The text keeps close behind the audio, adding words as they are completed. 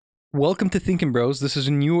Welcome to Thinkin, Bros. This is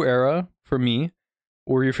a new era for me.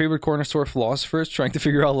 We're your favorite corner store philosophers trying to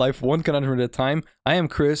figure out life one conundrum at a time. I am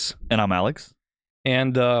Chris, And I'm Alex.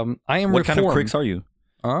 and I am What kind of reformed. Chris are you?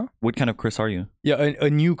 Huh? What kind of Chris are you? Yeah, a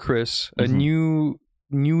new Chris, a Mhm.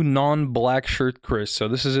 new non-black shirt Chris. So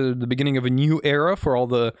this is the beginning of a new era for all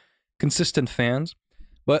the consistent fans.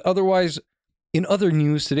 But otherwise, in other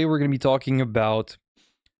news, today we're going to be talking about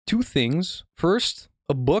two things. First,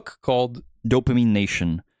 a book called Dopamine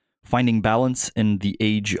Nation. Finding balance in the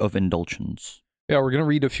age of indulgence. Yeah, we're going to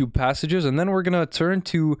read a few passages, and then we're going to turn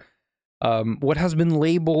to what has been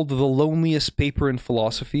labeled the loneliest paper in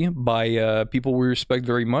philosophy by people we respect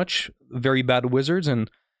very much, Very Bad Wizards, and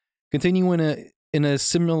continue in a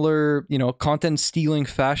similar, content stealing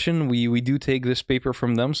fashion. We do take this paper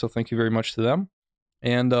from them, so thank you very much to them.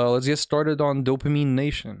 And let's get started on Dopamine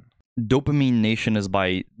Nation. Dopamine Nation is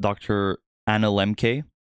by Dr. Anna Lemke.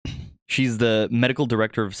 She's the medical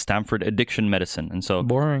director of Stanford Addiction Medicine, and so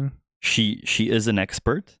Boring. she is an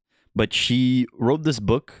expert. But she wrote this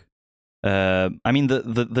book.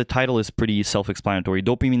 The title is pretty self-explanatory.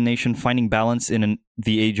 Dopamine Nation: Finding Balance in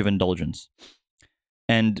the Age of Indulgence.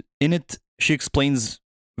 And in it, she explains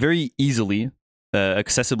very easily,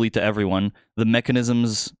 accessibly to everyone, the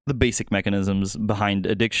basic mechanisms behind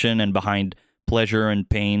addiction and behind pleasure and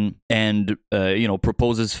pain, and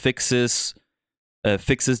proposes fixes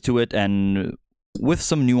to it, and with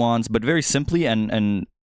some nuance, but very simply and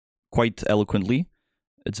quite eloquently.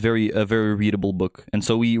 It's a very readable book. And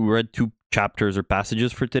so we read two chapters or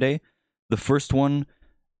passages for today. The first one,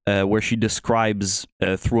 where she describes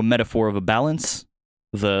through a metaphor of a balance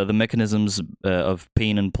the mechanisms of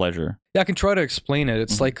pain and pleasure. Yeah, I can try to explain it.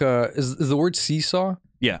 It's like, is the word seesaw?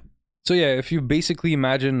 Yeah. So yeah, if you basically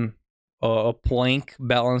imagine a plank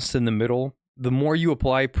balanced in the middle, the more you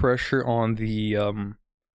apply pressure on the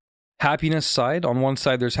happiness side, on one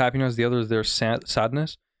side there's happiness, the other there's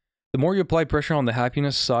sadness. The more you apply pressure on the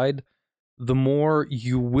happiness side, the more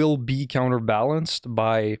you will be counterbalanced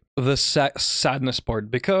by the sadness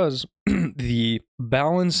part, because the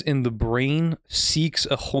balance in the brain seeks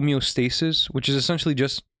a homeostasis, which is essentially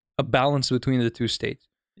just a balance between the two states.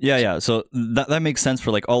 Yeah. So that makes sense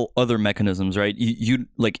for like all other mechanisms, right? You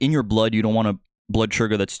like in your blood, you don't want a blood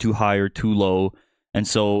sugar that's too high or too low, and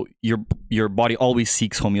so your body always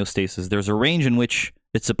seeks homeostasis. There's a range in which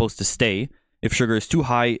it's supposed to stay. If sugar is too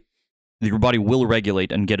high, your body will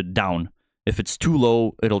regulate and get it down. If it's too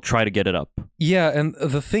low, it'll try to get it up. Yeah, and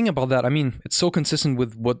the thing about that, I mean, it's so consistent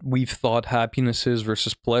with what we've thought happiness is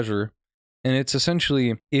versus pleasure. And it's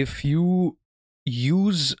essentially, if you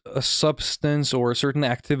use a substance or a certain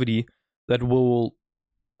activity that will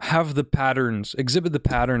have exhibit the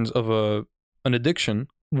patterns of an addiction,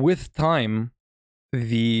 with time,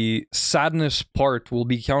 the sadness part will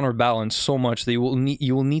be counterbalanced so much that you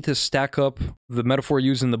will need to stack up. The metaphor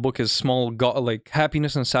used in the book is small like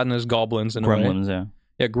happiness and sadness goblins in a way. Gremlins,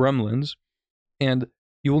 yeah, Gremlins, and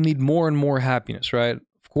you will need more and more happiness, right?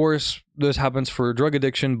 Of course, this happens for drug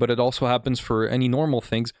addiction, but it also happens for any normal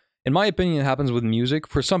things. In my opinion, it happens with music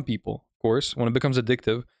for some people. Of course, when it becomes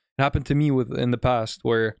addictive, it happened to me in the past,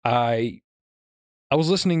 where I was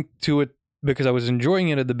listening to it because I was enjoying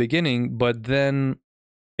it at the beginning, but then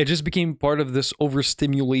it just became part of this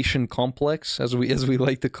overstimulation complex, as we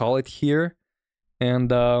like to call it here,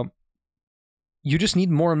 and you just need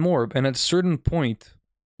more and more. And at a certain point,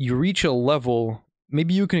 you reach a level.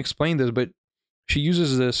 Maybe you can explain this, but she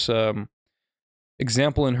uses this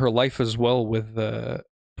example in her life as well with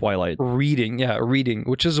Twilight. reading. Yeah, reading,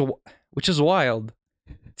 which is wild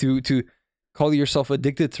to call yourself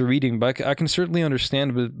addicted to reading, but I can certainly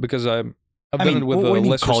understand it because I've done it with what do you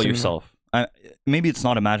mean lesser call stimulant. yourself? Maybe it's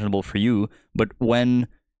not imaginable for you, but when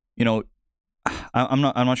I'm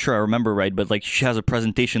not sure I remember right, but like she has a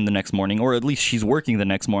presentation the next morning, or at least she's working the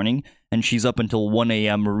next morning, and she's up until 1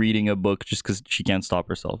 a.m. reading a book just because she can't stop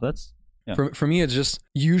herself. That's For me, it's just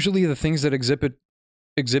usually the things that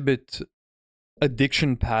exhibit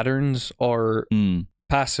addiction patterns are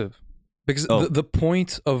passive, because the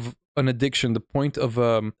point of an addiction, the point of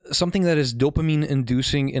something that is dopamine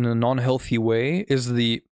inducing in a non-healthy way, is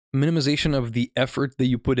the minimization of the effort that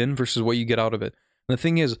you put in versus what you get out of it. And the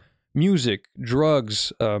thing is, music,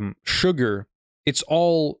 drugs, sugar, it's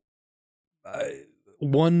all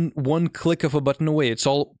one click of a button away. It's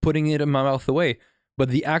all putting it in my mouth away. But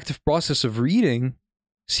the active process of reading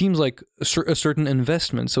seems like a certain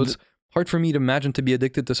investment. So it's hard for me to imagine to be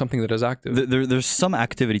addicted to something that is active. There's some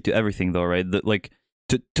activity to everything, though, right? Like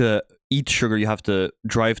to eat sugar, you have to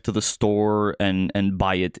drive to the store and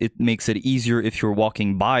buy it. It makes it easier if you're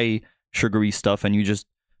walking by sugary stuff and you just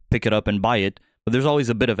pick it up and buy it. But there's always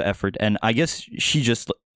a bit of effort, and I guess she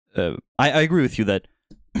just I agree with you that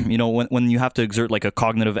when you have to exert like a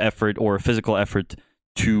cognitive effort or a physical effort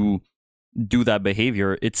to do that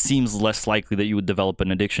behavior, it seems less likely that you would develop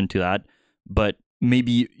an addiction to that. But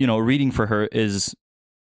maybe reading for her is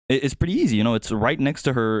pretty easy. It's right next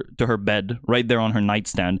to her bed, right there on her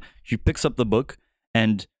nightstand. She picks up the book,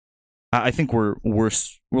 and I think we're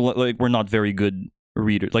not very good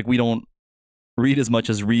readers. Like, we don't read as much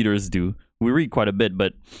as readers do. We read quite a bit,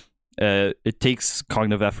 but it takes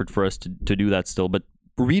cognitive effort for us to do that still. But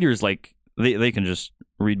readers, like, they can just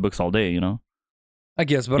read books all day, I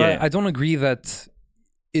guess, but Yeah. I don't agree that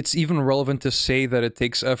it's even relevant to say that it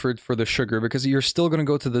takes effort for the sugar, because you're still going to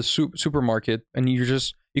go to the supermarket and you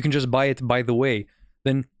can just buy it by the way.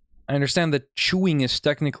 Then I understand that chewing is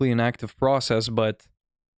technically an active process, but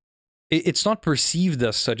it's not perceived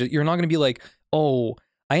as such. You're not going to be like, oh,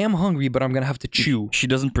 I am hungry, but I'm going to have to chew. She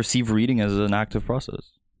doesn't perceive reading as an active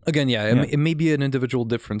process. Again, yeah, it may be an individual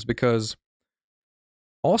difference, because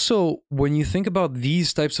also when you think about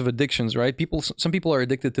these types of addictions, right? Some people are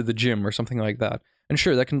addicted to the gym or something like that. And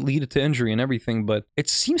sure, that can lead to injury and everything, but it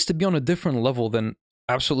seems to be on a different level than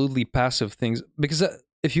absolutely passive things. Because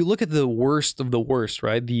if you look at the worst of the worst,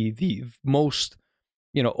 right? The most,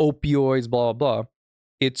 opioids, blah, blah, blah,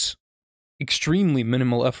 it's extremely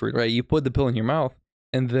minimal effort, right? You put the pill in your mouth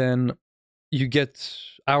and then you get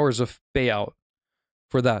hours of payout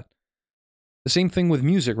for that. The same thing with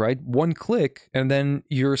music, right? One click, and then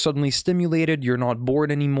you're suddenly stimulated. You're not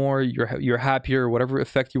bored anymore. You're happier, whatever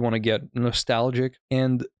effect you want to get, nostalgic.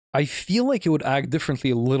 And I feel like it would act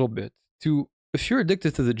differently a little bit. If you're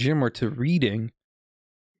addicted to the gym or to reading,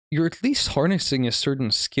 you're at least harnessing a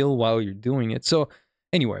certain skill while you're doing it. So,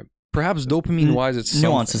 anyway, perhaps dopamine-wise, it's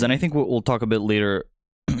nuances, something. and I think we'll talk a bit later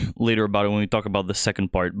about it when we talk about the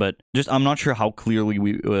second part. But just I'm not sure how clearly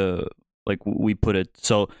we put it.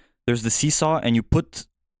 So there's the seesaw, and you put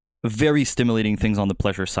very stimulating things on the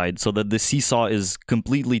pleasure side so that the seesaw is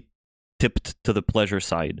completely tipped to the pleasure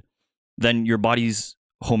side. Then your body's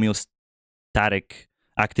homeostatic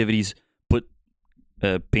activities put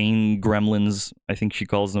pain gremlins, I think she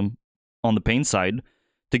calls them, on the pain side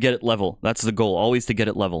to get it level. That's the goal, always to get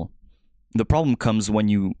it level. The problem comes when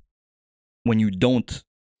you don't.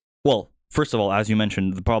 Well, first of all, as you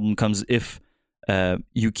mentioned, the problem comes if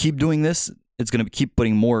you keep doing this. It's going to keep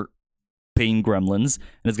putting more pain gremlins,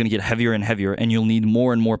 and it's going to get heavier and heavier, and you'll need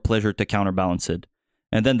more and more pleasure to counterbalance it.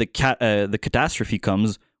 And then the catastrophe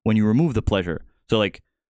comes when you remove the pleasure. So, like,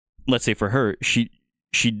 let's say for her, she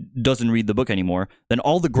doesn't read the book anymore. Then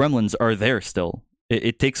all the gremlins are there still.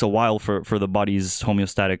 It takes a while for the body's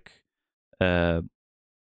homeostatic,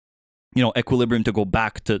 equilibrium to go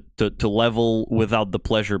back to level without the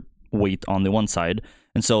pleasure weight on the one side,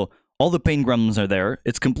 and so all the pain gremlins are there.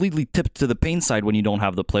 It's completely tipped to the pain side when you don't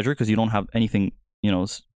have the pleasure, because you don't have anything,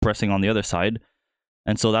 pressing on the other side.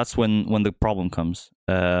 And so that's when the problem comes.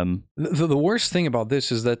 The worst thing about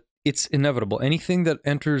this is that it's inevitable. Anything that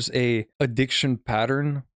enters a addiction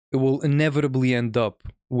pattern, it will inevitably end up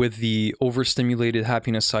with the overstimulated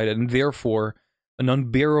happiness side, and therefore an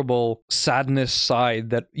unbearable sadness side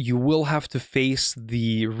that you will have to face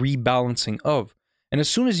the rebalancing of. And as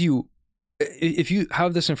soon as if you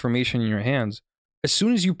have this information in your hands, as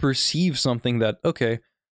soon as you perceive something that, okay,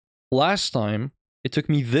 last time it took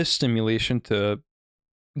me this stimulation to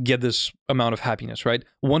get this amount of happiness, right?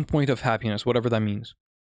 1 point of happiness, whatever that means.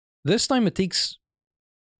 This time it takes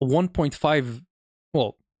 1.5,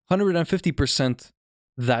 well, 150%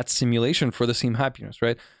 that stimulation for the same happiness,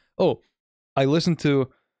 right? Oh, I listened to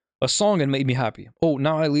a song and made me happy. Oh,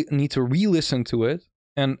 now I need to re-listen to it,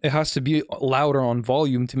 and it has to be louder on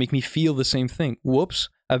volume to make me feel the same thing. Whoops,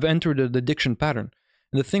 I've entered an addiction pattern.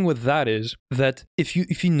 And the thing with that is that if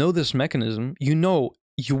you know this mechanism, you know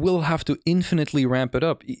you will have to infinitely ramp it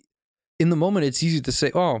up. In the moment, it's easy to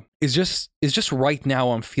say, oh, it's just right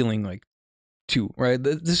now I'm feeling like 2, right?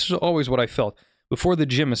 This is always what I felt. Before the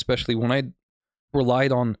gym, especially, when I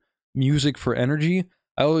relied on music for energy,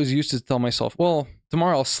 I always used to tell myself, well,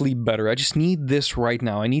 tomorrow I'll sleep better. I just need this right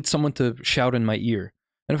now. I need someone to shout in my ear.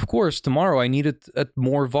 And of course, tomorrow I need it at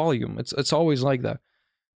more volume. It's always like that.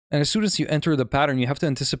 And as soon as you enter the pattern, you have to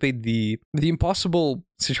anticipate the impossible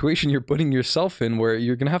situation you're putting yourself in, where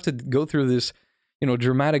you're going to have to go through this,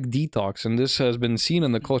 dramatic detox. And this has been seen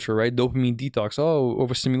in the culture, right? Dopamine detox. Oh,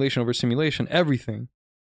 overstimulation, everything.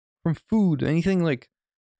 From food, anything like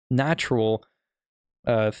natural,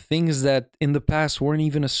 things that in the past weren't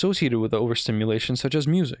even associated with overstimulation, such as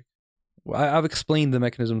music. I've explained the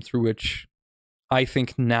mechanism through which I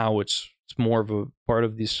think now it's more of a part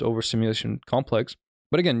of this overstimulation complex.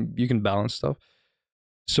 But again, you can balance stuff.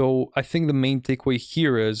 So I think the main takeaway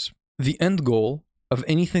here is the end goal of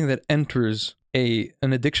anything that enters an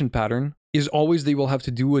addiction pattern is always they will have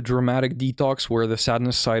to do a dramatic detox where the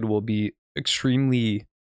sadness side will be extremely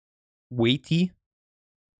weighty,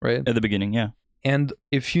 right? At the beginning, yeah. And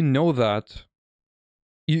if you know that,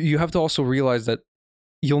 you have to also realize that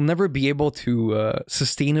you'll never be able to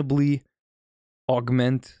sustainably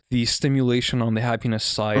augment the stimulation on the happiness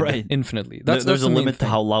side Right. infinitely. There's That's a the main limit to thing.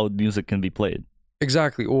 how loud music can be played.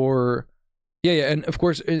 Exactly. Or yeah, and of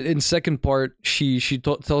course, in second part, she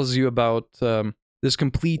tells you about this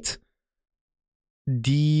complete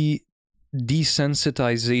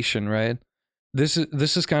desensitization, right? This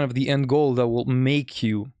is kind of the end goal that will make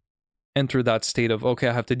you enter that state of, okay,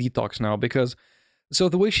 I have to detox now. Because so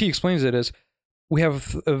the way she explains it is, we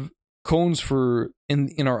have cones for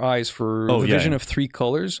in our eyes for Oh, the yeah, vision yeah. of three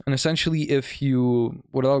colors, and essentially, if you,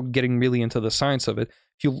 without getting really into the science of it,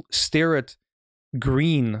 if you stare at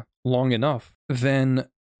green long enough, then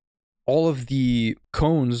all of the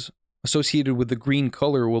cones associated with the green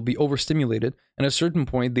color will be overstimulated, and at a certain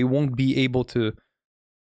point they won't be able to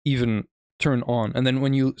even turn on. And then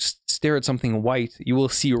when you stare at something white, you will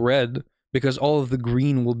see red because all of the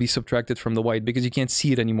green will be subtracted from the white because you can't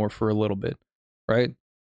see it anymore for a little bit, right?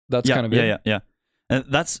 That's Yeah, kind of yeah, it. yeah, yeah. And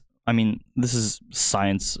that's, I mean, this is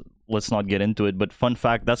science. Let's not get into it. But fun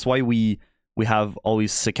fact, that's why we have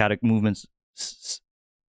always saccadic movements.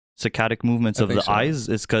 Saccadic movements I of think the so. eyes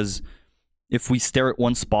is because if we stare at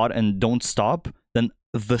one spot and don't stop, then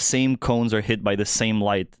the same cones are hit by the same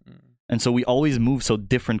light. And so we always move, so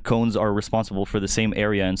different cones are responsible for the same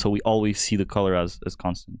area, and so we always see the color as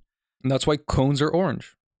constant. And that's why cones are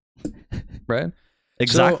orange, right?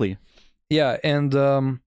 Exactly. So, yeah, and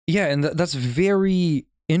that's very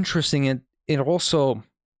interesting. And it also,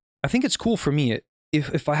 I think it's cool for me.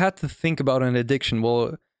 If I had to think about an addiction,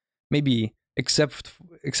 well, maybe except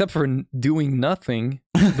for doing nothing,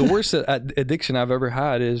 the worst addiction I've ever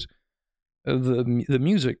had is the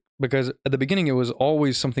music, because at the beginning it was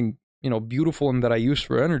always something beautiful and that I used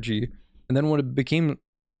for energy, and then when it became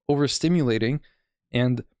overstimulating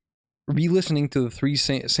and re-listening to the three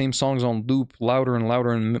same songs on loop louder and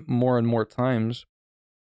louder and more times,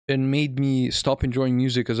 it made me stop enjoying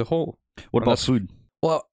music as a whole. What And about that's, food?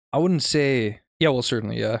 well, I wouldn't say, yeah, well,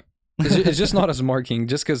 certainly, yeah. It's just not as marking,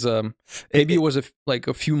 just because maybe it was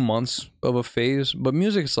a few months of a phase, but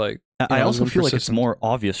music's like, I has also been feel like it's persistent. more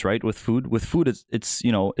obvious, right? With food, it's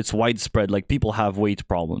it's widespread. Like people have weight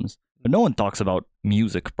problems, but no one talks about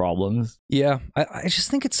music problems. Yeah, I just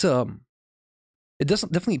think it's it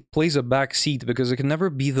doesn't definitely plays a back seat because it can never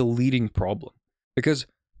be the leading problem. Because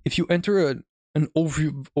if you enter an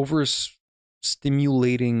over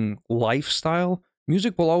stimulating lifestyle,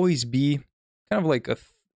 music will always be kind of like a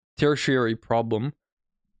tertiary problem.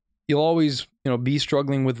 You'll always be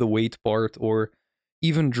struggling with the weight part, or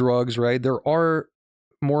even drugs, right? There are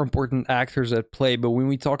more important actors at play, but when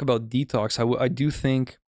we talk about detox, I do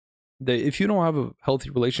think that if you don't have a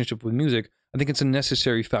healthy relationship with music, I think it's a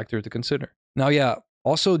necessary factor to consider. Now, yeah,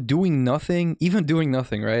 also even doing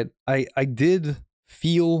nothing, right? I did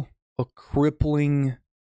feel a crippling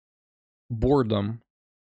boredom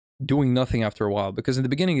doing nothing after a while, because in the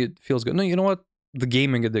beginning it feels good. No, you know what? The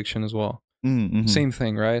gaming addiction as well. Mm-hmm. Same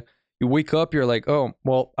thing, right? You wake up, you're like, oh,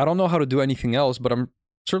 well, I don't know how to do anything else, but I'm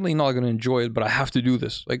certainly not going to enjoy it, but I have to do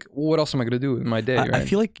this. Like, what else am I going to do in my day, right? I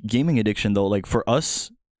feel like gaming addiction, though, like for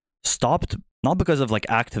us, stopped not because of like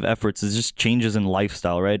active efforts, it's just changes in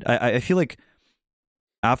lifestyle, right? I feel like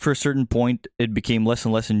after a certain point, it became less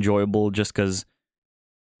and less enjoyable just because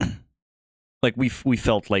like we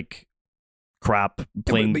felt like crap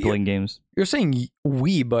playing but playing games. You're saying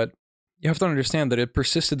we, but you have to understand that it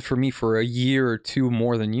persisted for me for a year or two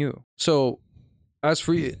more than you. So, as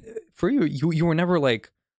for you, you were never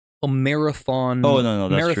like a marathon Oh no,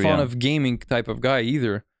 that's true. Yeah. of gaming type of guy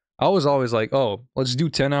either. I was always like, oh, let's do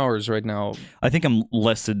 10 hours right now. I think I'm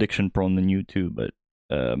less addiction prone than you too, but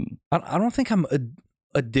I don't think I'm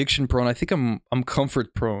addiction prone. I think I'm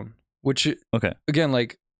comfort prone, which okay. again,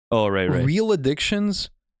 like, Oh right. real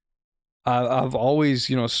addictions, I've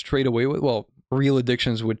always strayed away with. Well, real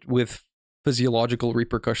addictions with physiological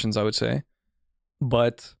repercussions, I would say.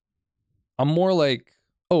 But I'm more like,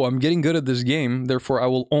 oh, I'm getting good at this game, therefore I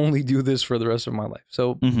will only do this for the rest of my life.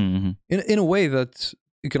 So in a way that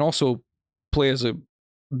it can also play as a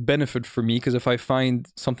benefit for me, because if I find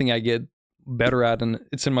something I get better at and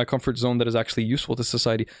it's in my comfort zone that is actually useful to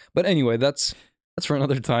society. But anyway, that's for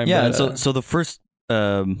another time. Yeah, but, and so the first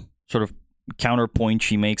sort of counterpoint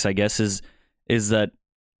she makes, I guess, is that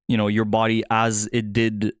your body, as it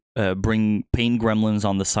did bring pain gremlins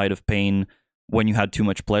on the side of pain when you had too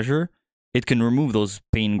much pleasure, it can remove those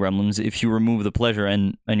pain gremlins if you remove the pleasure,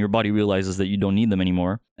 and your body realizes that you don't need them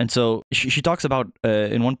anymore. And so she talks about,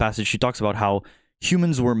 in one passage, she talks about how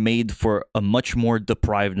humans were made for a much more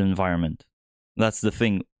deprived environment. That's the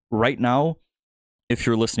thing. Right now, if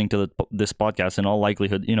you're listening to this podcast, in all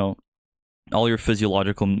likelihood, all your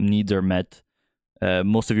physiological needs are met.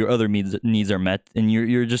 Most of your other needs are met, and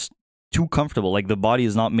you're just too comfortable. Like, the body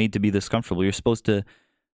is not made to be this comfortable. You're supposed to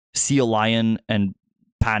see a lion and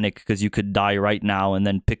panic because you could die right now, and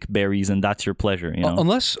then pick berries, and that's your pleasure.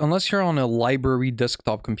 Unless you're on a library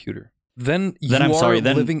desktop computer, then I'm sorry,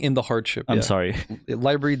 living in the hardship. I'm sorry.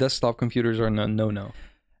 Library desktop computers are no.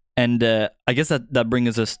 And I guess that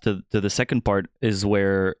brings us to the second part, is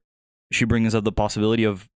where she brings up the possibility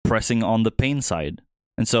of pressing on the pain side.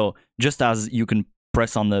 And so, just as you can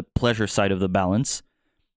press on the pleasure side of the balance,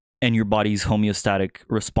 and your body's homeostatic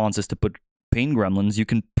response is to put pain gremlins, you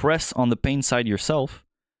can press on the pain side yourself,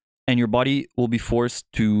 and your body will be forced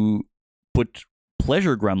to put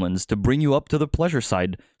pleasure gremlins to bring you up to the pleasure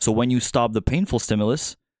side. So when you stop the painful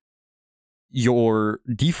stimulus, your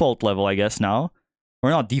default level, I guess now, or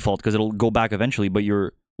not default because it'll go back eventually, but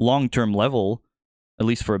your long-term level, at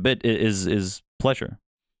least for a bit, is pleasure.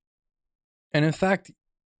 And in fact,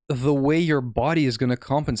 the way your body is going to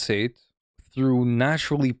compensate through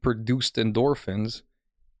naturally produced endorphins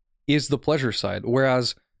is the pleasure side.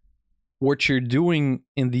 Whereas what you're doing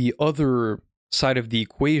in the other side of the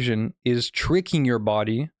equation is tricking your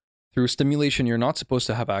body through stimulation you're not supposed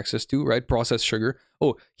to have access to, right? Processed sugar.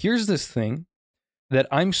 Oh, here's this thing that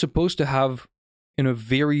I'm supposed to have in a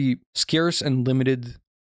very scarce and limited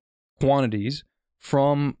quantities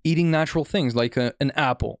from eating natural things like an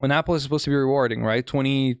apple. An apple is supposed to be rewarding, right?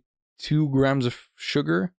 22 grams of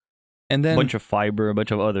sugar, and then a bunch of fiber, a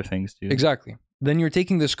bunch of other things too. Exactly. Then you're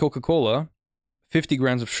taking this Coca-Cola, 50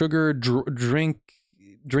 grams of sugar, drink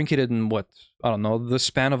it in what? I don't know, the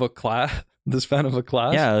span of a class.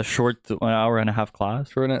 Yeah, a short 1 hour and a half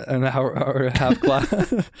class. For an hour and a half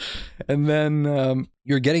class. And then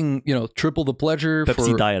you're getting, triple the pleasure.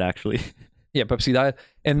 Pepsi Diet, actually. Yeah, Pepsi Diet.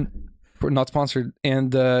 And not sponsored.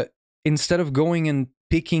 And instead of going and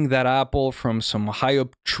picking that apple from some high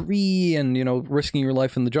up tree and, risking your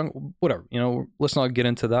life in the jungle, whatever, let's not get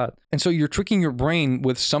into that. And so you're tricking your brain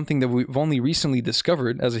with something that we've only recently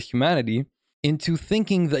discovered as a humanity into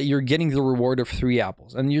thinking that you're getting the reward of 3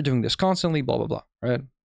 apples, and you're doing this constantly, blah, blah, blah, right?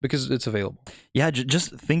 Because it's available. Yeah,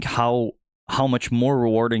 just think how much more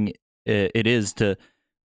rewarding it is to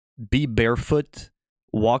be barefoot,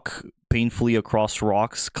 walk painfully across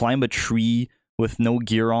rocks, climb a tree with no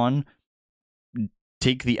gear on,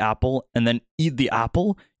 take the apple, and then eat the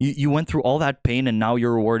apple. You went through all that pain, and now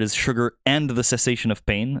your reward is sugar and the cessation of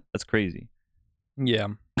pain. That's crazy. Yeah.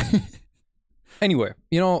 Anyway,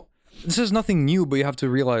 this is nothing new, but you have to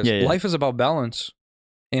realize life is about balance,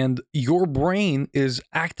 and your brain is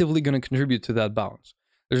actively going to contribute to that balance.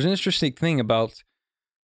 There's an interesting thing about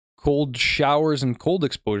cold showers and cold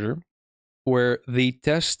exposure, where they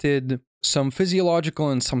tested some physiological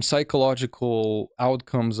and some psychological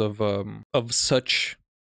outcomes of such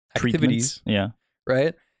activities. Treatments. Yeah.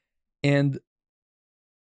 Right? And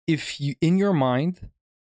if you, in your mind,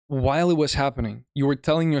 while it was happening, you were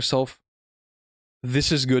telling yourself,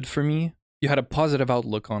 this is good for me. You had a positive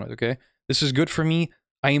outlook on it, okay? This is good for me.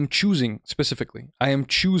 I am choosing, specifically. I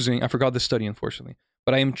forgot the study, unfortunately,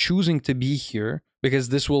 but I am choosing to be here because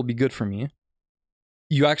this will be good for me.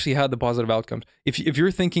 You actually had the positive outcomes. If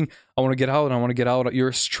you're thinking, I want to get out,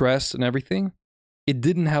 you're stressed and everything, it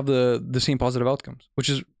didn't have the same positive outcomes, which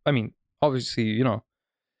is, obviously, I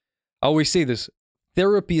always say this,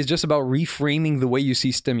 therapy is just about reframing the way you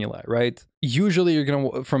see stimuli, right? Usually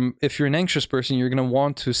if you're an anxious person, you're going to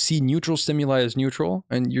want to see neutral stimuli as neutral,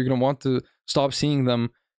 and you're going to want to stop seeing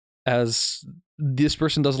them as this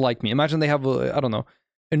person doesn't like me. Imagine they have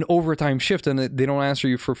an overtime shift and they don't answer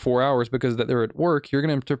you for 4 hours because they're at work. You're going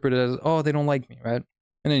to interpret it as, oh, they don't like me, right?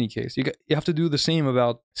 In any case, you have to do the same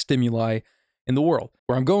about stimuli in the world.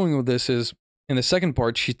 Where I'm going with this is, in the second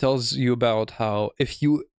part, she tells you about how if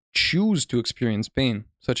you choose to experience pain,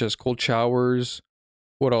 such as cold showers,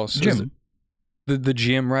 what else? Gym. The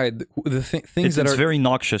gym, right? Things it's very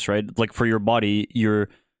noxious, right? Like, for your body,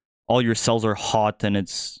 all your cells are hot, and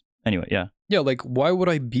anyway, yeah. Yeah, like, why would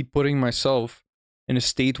I be putting myself in a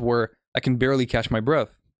state where I can barely catch my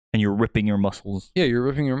breath? And you're ripping your muscles. Yeah, you're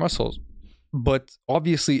ripping your muscles. But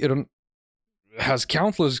obviously, it has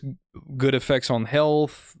countless good effects on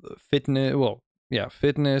health, fitness. Well, yeah,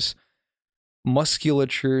 fitness,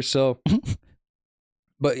 musculature. So,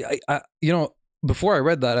 but I before I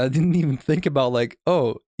read that, I didn't even think about, like,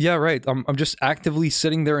 oh yeah, right. I'm just actively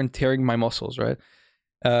sitting there and tearing my muscles, right?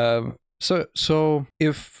 So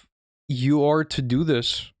if you are to do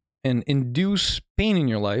this and induce pain in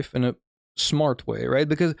your life in a smart way, right?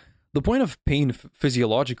 Because the point of pain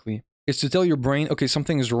physiologically is to tell your brain, okay,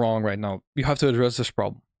 something is wrong right now. You have to address this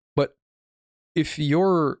problem. But if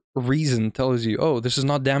your reason tells you, oh, this is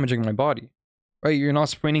not damaging my body, right? You're not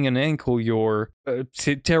spraining an ankle, you're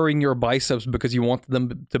tearing your biceps because you want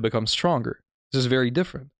them to become stronger. This is very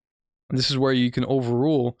different. And this is where you can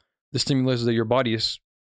overrule the stimulus that your body is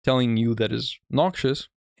telling you that is noxious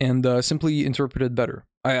and simply interpret it better.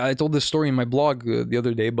 I told this story in my blog the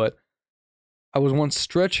other day, but I was once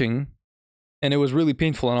stretching and it was really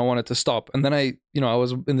painful and I wanted to stop. And then I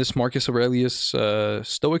was in this Marcus Aurelius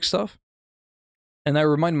Stoic stuff. And I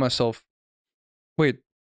reminded myself, wait,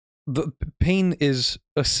 the pain is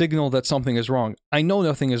a signal that something is wrong. I know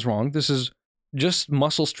nothing is wrong. This is just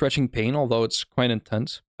muscle stretching pain, although it's quite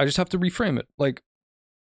intense. I just have to reframe it. Like,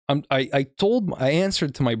 I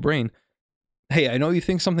answered to my brain, hey, I know you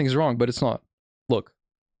think something is wrong, but it's not. Look.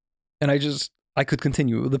 And I could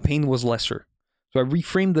continue. The pain was lesser. So I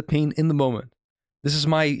reframed the pain in the moment. This is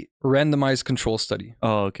my randomized control study.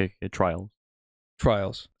 Oh, okay.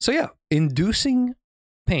 Trials. So yeah, inducing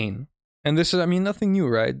pain. And this is, I mean, nothing new,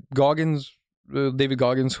 right? David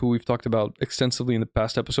Goggins, who we've talked about extensively in the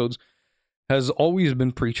past episodes, has always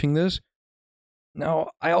been preaching this. Now,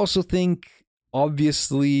 I also think,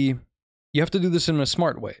 obviously, you have to do this in a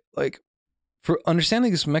smart way. Like, for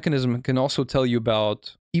understanding this mechanism can also tell you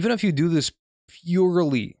about, even if you do this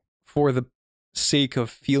purely for the sake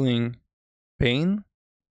of feeling pain,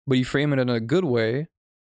 but you frame it in a good way,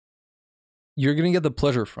 you're going to get the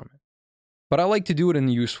pleasure from it. But I like to do it in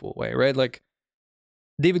a useful way, right? Like,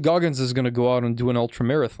 David Goggins is going to go out and do an ultra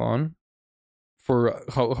marathon for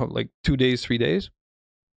like 2 days, 3 days.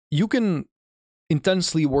 You can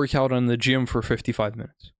intensely work out in the gym for 55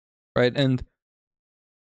 minutes, right? And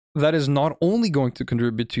that is not only going to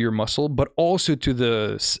contribute to your muscle, but also to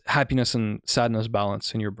the happiness and sadness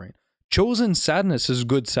balance in your brain. Chosen sadness is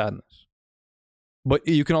good sadness, but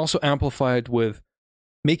you can also amplify it with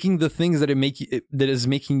making the things that is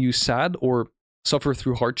making you sad or suffer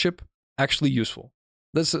through hardship actually useful.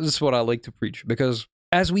 This is what I like to preach, because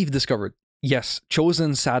as we've discovered, yes,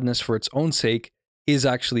 chosen sadness for its own sake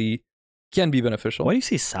can be beneficial. Why do you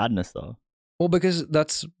say sadness though? Well, because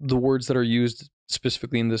that's the words that are used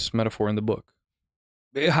specifically in this metaphor in the book.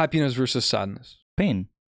 Happiness versus sadness. Pain.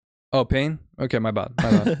 Oh, pain? Okay, my bad.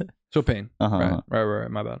 So pain.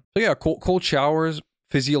 Right, my bad. So yeah, cold showers,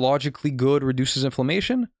 physiologically good, reduces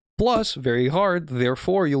inflammation, plus very hard,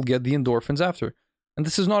 therefore you'll get the endorphins after. And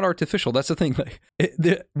this is not artificial. That's the thing. Like,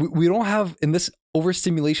 we don't have, in this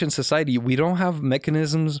overstimulation society, we don't have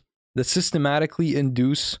mechanisms that systematically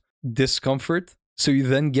induce discomfort, so you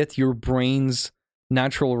then get your brain's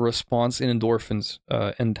natural response in endorphins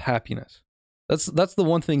and happiness. That's the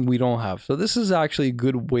one thing we don't have. So this is actually a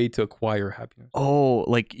good way to acquire happiness. Oh,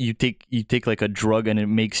 like you take like a drug and it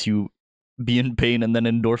makes you be in pain and then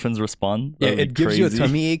endorphins respond? Yeah, it gives you a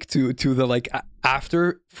tummy ache to the like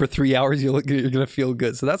after for 3 hours you're gonna feel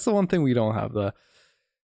good. So that's the one thing we don't have.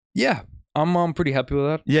 Yeah, I'm pretty happy with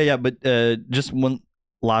that. Yeah, but just one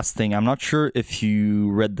last thing. I'm not sure if you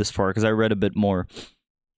read this far because I read a bit more.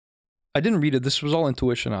 I didn't read it. This was all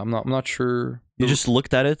intuition. I'm not sure. You just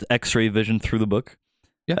looked at it, X-ray vision through the book.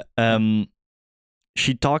 Yeah.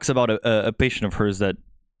 She talks about a patient of hers that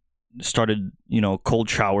started, cold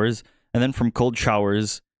showers, and then from cold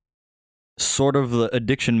showers, sort of the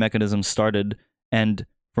addiction mechanism started, and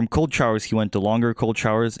from cold showers he went to longer cold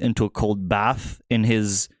showers, into a cold bath in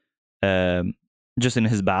his, just in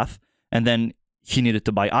his bath, and then he needed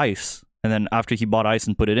to buy ice, and then after he bought ice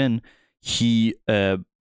and put it in, he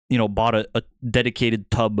bought a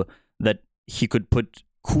dedicated tub that he could put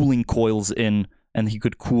cooling coils in, and he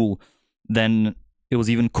could cool. Then it was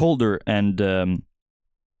even colder, and a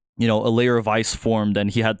layer of ice formed,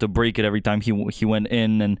 and he had to break it every time he went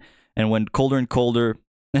in, and went colder and colder.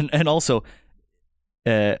 And also,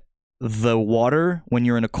 the water when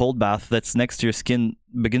you're in a cold bath that's next to your skin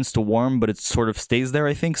begins to warm, but it sort of stays there,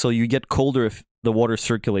 I think. So you get colder if the water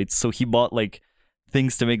circulates. So he bought like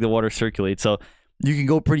things to make the water circulate. So you can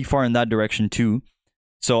go pretty far in that direction too.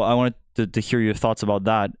 So I wanted to hear your thoughts about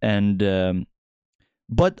that. And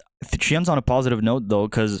but she ends on a positive note though,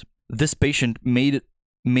 because this patient made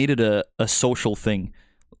it a social thing.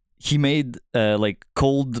 He made like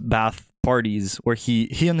cold bath parties where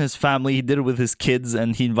he and his family, he did it with his kids,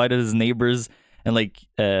 and he invited his neighbors, and like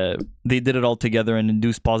they did it all together and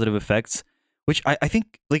induced positive effects. Which I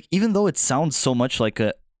think, like, even though it sounds so much like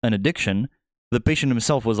an addiction, the patient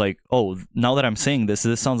himself was like, oh, now that I'm saying this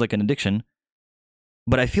sounds like an addiction.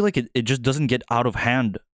 But I feel like it just doesn't get out of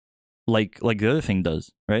hand like the other thing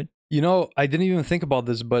does, right? You know, I didn't even think about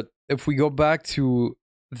this, but if we go back to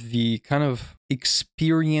the kind of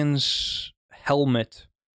experience helmet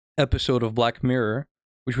episode of Black Mirror,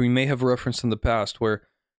 which we may have referenced in the past, where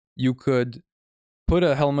you could put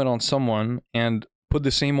a helmet on someone and put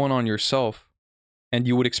the same one on yourself, and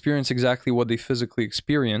you would experience exactly what they physically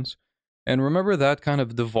experience. And remember that kind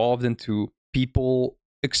of devolved into people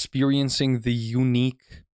experiencing the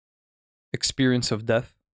unique experience of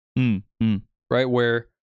death, right? Where,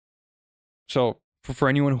 so for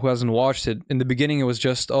anyone who hasn't watched it, in the beginning it was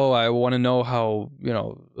just, oh, I want to know how,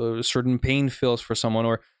 a certain pain feels for someone,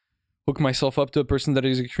 or hook myself up to a person that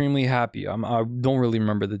is extremely happy. I don't really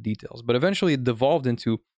remember the details, but eventually it devolved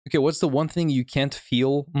into, okay, what's the one thing you can't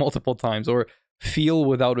feel multiple times or feel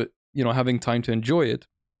without it, having time to enjoy it?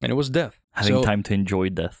 And it was death. Having time to enjoy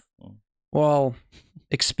death. Well,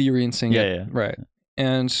 experiencing it, Yeah. right?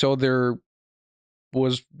 And so there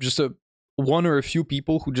was just one or a few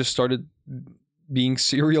people who just started being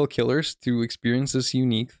serial killers to experience this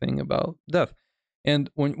unique thing about death. And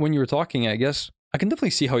when you were talking, I guess I can definitely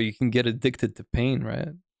see how you can get addicted to pain, right?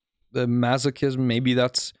 The masochism, maybe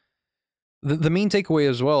that's the main takeaway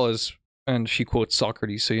as well is, and she quotes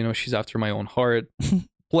Socrates, so she's after my own heart.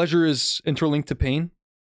 Pleasure is interlinked to pain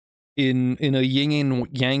in a yin and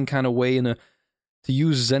yang kind of way. To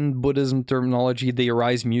use Zen Buddhism terminology, they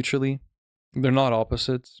arise mutually. They're not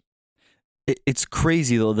opposites. It's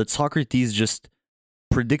crazy though that Socrates just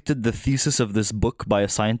predicted the thesis of this book by a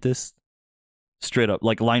scientist. Straight up,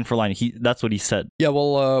 like line for line. That's what he said. Yeah,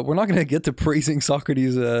 well, we're not gonna get to praising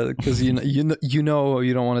Socrates because you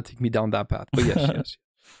don't want to take me down that path. But yes.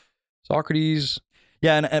 Socrates.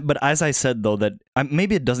 Yeah, but as I said though, that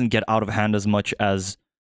maybe it doesn't get out of hand as much as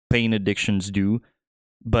pain addictions do,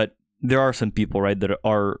 but there are some people, right, that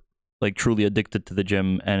are like truly addicted to the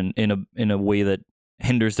gym and in a way that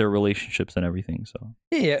hinders their relationships and everything. So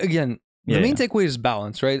yeah, again. The main takeaway is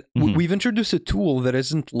balance, right? Mm-hmm. We've introduced a tool that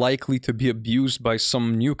isn't likely to be abused by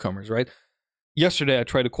some newcomers, right? Yesterday, I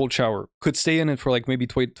tried a cold shower. Could stay in it for like maybe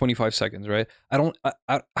 25 seconds, right?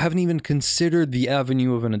 I haven't even considered the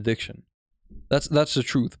avenue of an addiction. That's the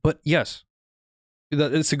truth. But yes,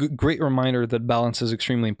 it's a great reminder that balance is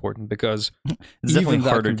extremely important because it's definitely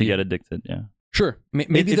harder to get addicted, yeah. Sure.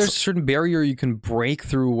 Maybe there's a certain barrier you can break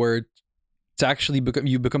through where it's actually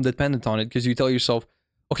you become dependent on it because you tell yourself,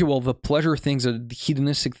 okay, well, the pleasure things, the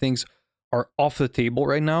hedonistic things are off the table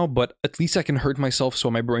right now, but at least I can hurt myself so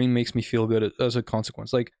my brain makes me feel good as a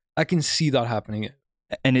consequence. Like, I can see that happening.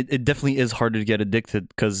 And it definitely is harder to get addicted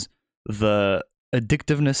because the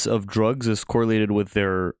addictiveness of drugs is correlated with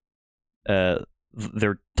their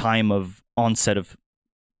time of onset of,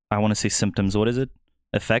 I want to say symptoms. What is it?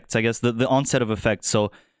 Effects, I guess. The onset of effects.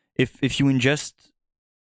 So if you ingest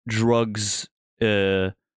drugs,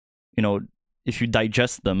 if you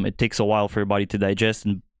digest them, it takes a while for your body to digest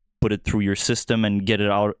and put it through your system and get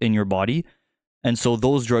it out in your body. And so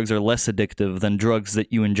those drugs are less addictive than drugs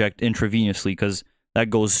that you inject intravenously because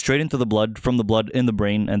that goes straight into the blood, from the blood in the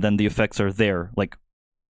brain, and then the effects are there,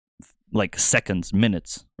 like seconds,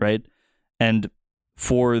 minutes, right? And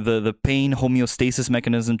for the pain homeostasis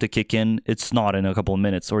mechanism to kick in, it's not in a couple of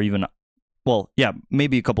minutes or even,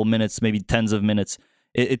 maybe a couple of minutes, maybe tens of minutes.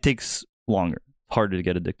 It takes longer, harder to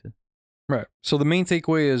get addicted. Right. So the main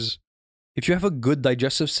takeaway is if you have a good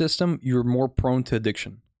digestive system, you're more prone to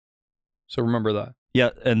addiction. So remember that.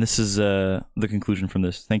 Yeah, and this is the conclusion from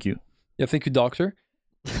this. Thank you. Yeah, thank you, doctor.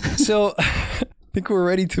 So I think we're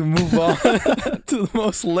ready to move on to the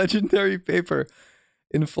most legendary paper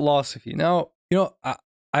in philosophy. Now,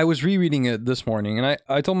 I was rereading it this morning and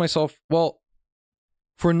I told myself, well,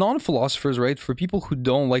 for non-philosophers, right, for people who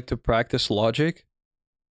don't like to practice logic,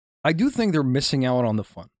 I do think they're missing out on the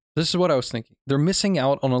fun. This is what I was thinking. They're missing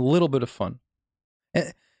out on a little bit of fun.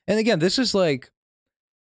 And again, this is like,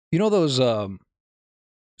 those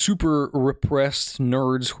super repressed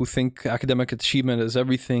nerds who think academic achievement is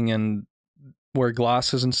everything and wear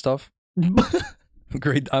glasses and stuff.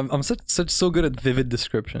 Great. I'm so good at vivid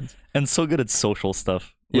descriptions. And so good at social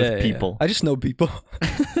stuff with people. Yeah. I just know people.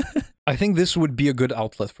 I think this would be a good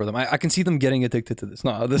outlet for them. I can see them getting addicted to this.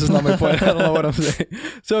 No, this is not my point. I don't know what I'm saying.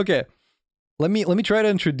 So, okay. Let me try to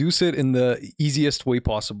introduce it in the easiest way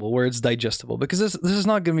possible, where it's digestible, because this is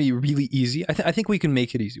not going to be really easy. I think we can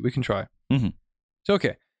make it easy. We can try. Mm-hmm. So,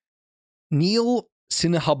 okay. Neil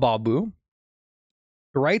Sinahababu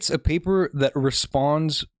writes a paper that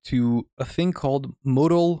responds to a thing called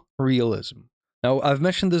modal realism. Now, I've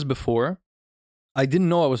mentioned this before. I didn't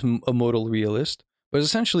know I was a modal realist, but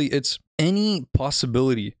essentially it's any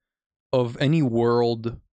possibility of any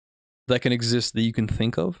world that can exist that you can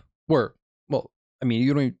think of. Where, well, I mean,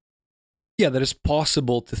 you don't that is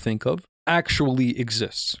possible to think of actually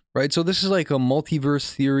exists, right? So this is like a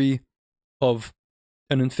multiverse theory of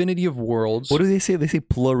an infinity of worlds. What do they say? They say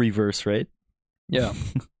pluriverse, right? Yeah.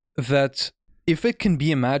 That if it can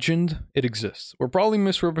be imagined, it exists. We're probably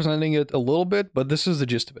misrepresenting it a little bit, but this is the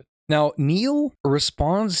gist of it. Now, Neil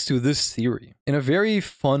responds to this theory in a very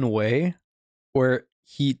fun way where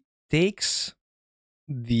he takes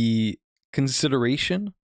the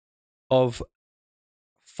consideration of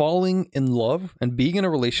falling in love and being in a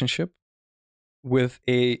relationship with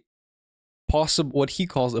a possible, what he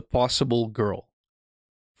calls a possible girl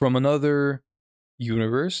from another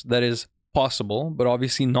universe that is possible, but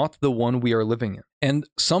obviously not the one we are living in. And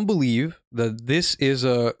some believe that this is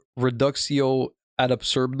a reductio ad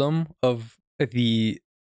absurdum of the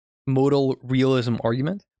modal realism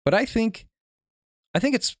argument. But I think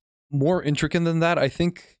it's more intricate than that. I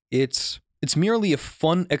think it's merely a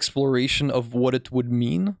fun exploration of what it would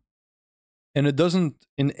mean, and it doesn't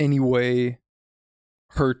in any way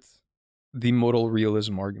hurt the modal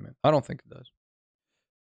realism argument. I don't think it does.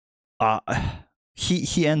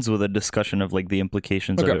 He ends with a discussion of like the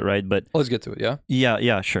implications of it, right? But let's get to it. Yeah.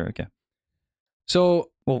 Yeah, sure, okay.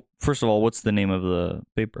 So, well, first of all, what's the name of the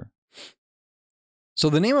paper? So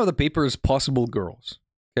the name of the paper is Possible Girls.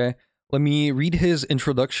 Okay, let me read his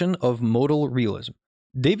introduction of modal realism.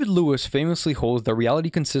 David Lewis famously holds that reality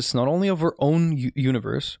consists not only of our own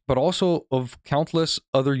universe, but also of countless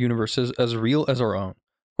other universes as real as our own.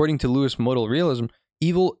 According to Lewis' modal realism,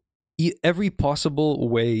 every possible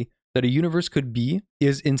way that a universe could be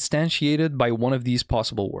is instantiated by one of these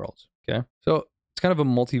possible worlds. Okay, so it's kind of a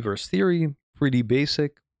multiverse theory, pretty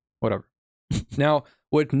basic, whatever. Now,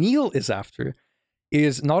 what Neil is after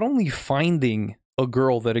is not only finding a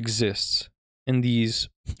girl that exists in these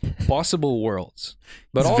possible worlds,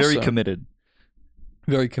 but he's also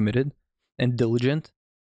very committed and diligent,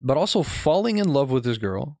 but also falling in love with this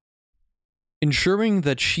girl, ensuring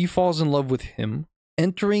that she falls in love with him,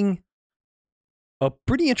 entering a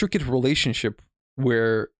pretty intricate relationship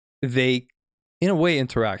where they, in a way,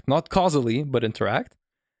 interact, not causally, but interact,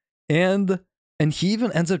 and he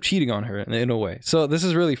even ends up cheating on her in a way. So this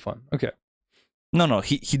is really fun. Okay. No,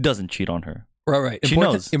 he doesn't cheat on her. Right. She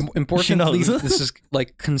knows. Importantly, this is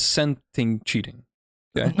like consenting cheating.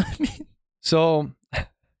 Okay. So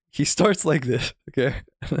he starts like this. Okay.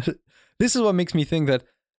 This is what makes me think that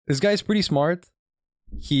this guy's pretty smart.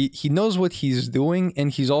 He knows what he's doing,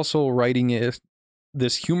 and he's also writing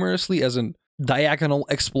this humorously as a diagonal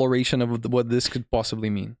exploration of what this could possibly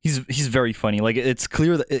mean. He's very funny. Like, it's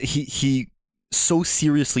clear that he so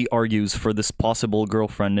seriously argues for this possible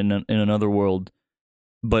girlfriend in another world,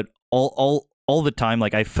 but all the time,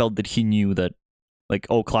 like, I felt that he knew that, like,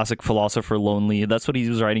 oh, classic philosopher lonely. That's what he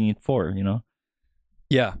was writing it for, you know?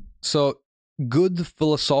 Yeah. So good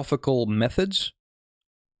philosophical methods,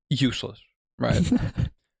 useless, right?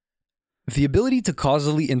 The ability to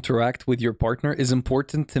causally interact with your partner is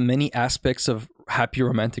important to many aspects of happy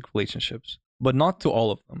romantic relationships, but not to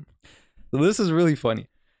all of them. So this is really funny.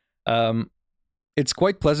 It's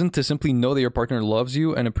quite pleasant to simply know that your partner loves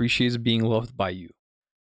you and appreciates being loved by you.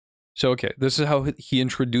 So, okay, this is how he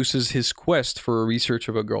introduces his quest for a research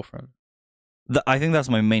of a girlfriend. I think that's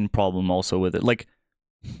my main problem also with it. Like,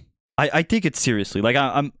 I take it seriously. Like,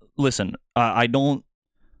 listen, I don't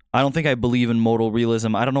think I believe in modal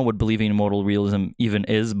realism. I don't know what believing in modal realism even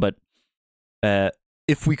is, but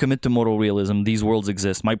if we commit to modal realism, these worlds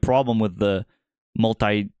exist. My problem with the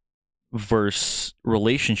multiverse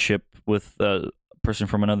relationship with a person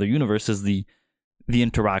from another universe is the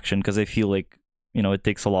interaction, because I feel like, you know, it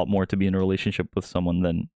takes a lot more to be in a relationship with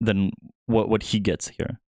someone than what he gets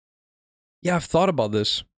here. Yeah, I've thought about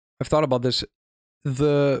this.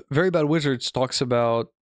 The Very Bad Wizards talks about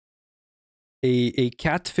a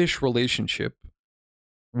catfish relationship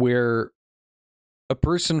where a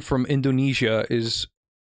person from Indonesia is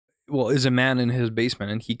a man in his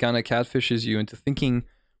basement, and he kind of catfishes you into thinking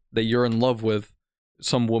that you're in love with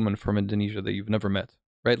some woman from Indonesia that you've never met,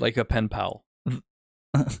 right? Like a pen pal.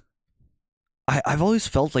 I've always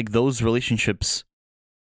felt like those relationships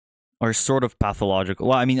are sort of pathological.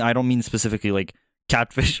 Well, I mean, I don't mean specifically like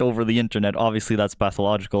catfish over the internet. Obviously, that's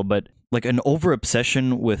pathological, but like an over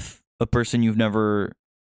obsession with a person you've never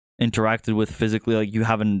interacted with physically, like you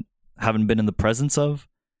haven't been in the presence of.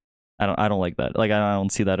 I don't like that. Like, I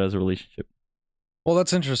don't see that as a relationship. Well,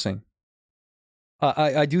 that's interesting.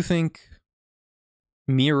 I do think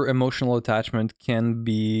mere emotional attachment can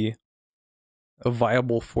be a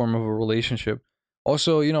viable form of a relationship.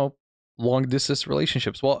 Also, you know, long distance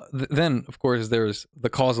relationships. Well, then of course there's the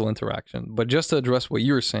causal interaction. But just to address what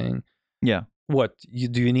you were saying, yeah, do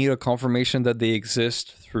you need a confirmation that they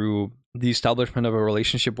exist through the establishment of a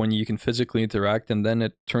relationship when you can physically interact and then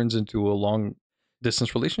it turns into a long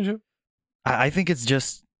distance relationship? I think it's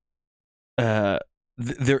just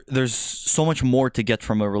there's so much more to get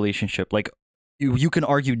from a relationship. Like you can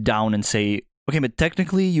argue down and say, okay, but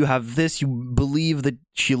technically you have this, you believe that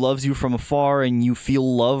she loves you from afar and you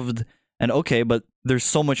feel loved, and okay, but there's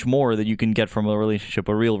so much more that you can get from a relationship,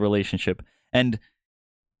 a real relationship. And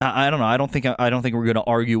I don't know, I don't think we're going to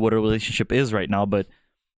argue what a relationship is right now, but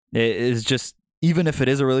it's just, even if it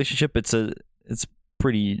is a relationship, it's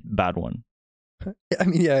pretty bad one. I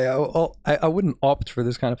mean, I wouldn't opt for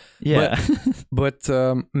this kind of. Yeah. But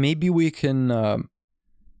maybe we can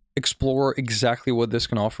explore exactly what this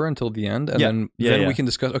can offer until the end, and then we can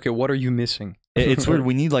discuss. Okay, what are you missing? It's weird.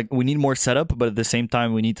 We need more setup, but at the same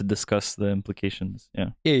time, we need to discuss the implications.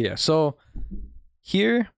 Yeah. So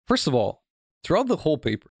here, first of all, throughout the whole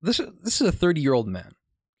paper, this is a 30-year-old man,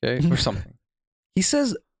 okay, or something. He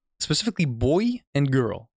says specifically boy and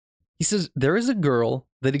girl. He says there is a girl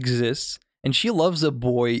that exists. And she loves a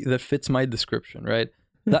boy that fits my description, right?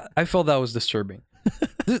 I felt that was disturbing.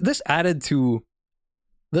 This added to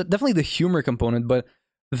definitely the humor component, but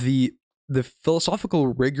the philosophical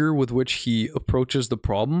rigor with which he approaches the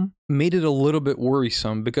problem made it a little bit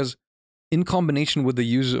worrisome, because in combination with the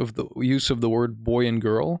use of the word boy and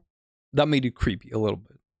girl, that made it creepy a little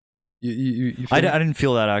bit. You I didn't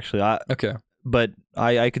feel that actually. Okay, but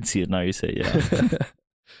I can see it now. You say, yeah.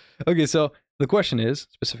 Okay, so the question is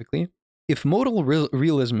specifically, if modal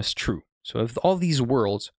realism is true, so if all these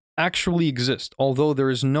worlds actually exist, although there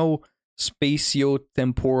is no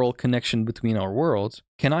spatio-temporal connection between our worlds,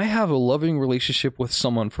 can I have a loving relationship with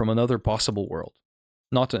someone from another possible world?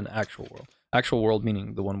 Not an actual world. Actual world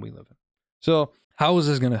meaning the one we live in. So how is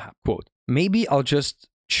this going to happen? Quote, maybe I'll just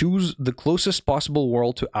choose the closest possible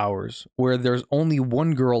world to ours, where there's only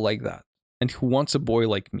one girl like that, and who wants a boy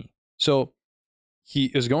like me. So he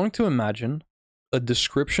is going to imagine a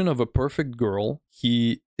description of a perfect girl.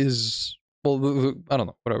 He is, well, I don't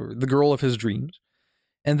know, whatever, the girl of his dreams.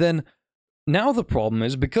 And then now the problem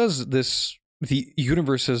is, because the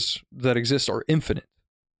universes that exist are infinite.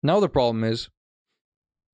 Now the problem is,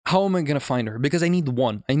 how am I going to find her? Because I need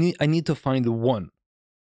one. I need to find the one.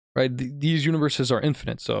 Right? These universes are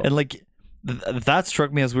infinite. So, and like that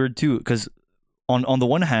struck me as weird too, because on the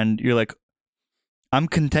one hand, you're like, I'm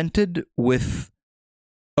contented with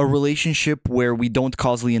a relationship where we don't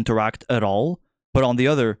causally interact at all, but on the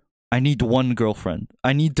other, I need one girlfriend.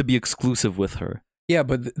 I need to be exclusive with her. Yeah,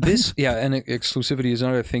 but this, and exclusivity is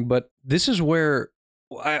another thing, but this is where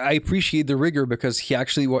I appreciate the rigor, because he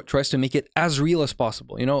actually tries to make it as real as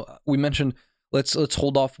possible. You know, we mentioned, let's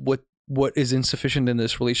hold off what is insufficient in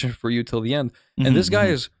this relationship for you till the end. And this guy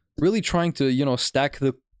is really trying to, stack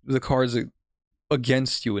the cards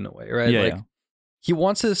against you in a way, right? He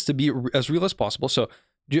wants this to be as real as possible. So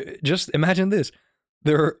just imagine this.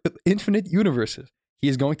 There are infinite universes. He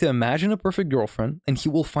is going to imagine a perfect girlfriend, and he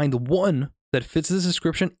will find one that fits this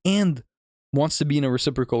description and wants to be in a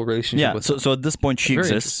reciprocal relationship with him. So at this point, she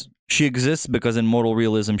exists. She exists because in modal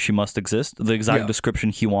realism, she must exist. The exact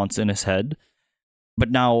description he wants in his head.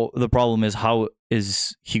 But now the problem is, how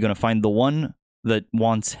is he going to find the one that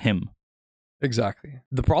wants him? Exactly.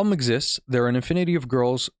 The problem exists. There are an infinity of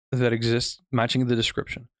girls that exist matching the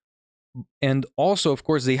description. And also, of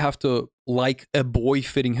course, they have to like a boy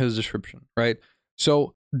fitting his description, right?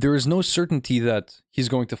 So there is no certainty that he's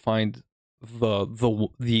going to find the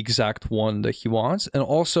exact one that he wants. And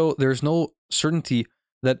also, there's no certainty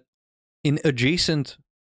that in adjacent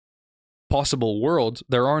possible worlds,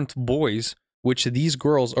 there aren't boys which these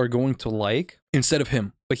girls are going to like instead of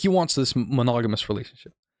him. But he wants this monogamous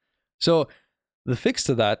relationship. So the fix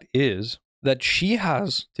to that is that she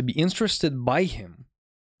has to be interested by him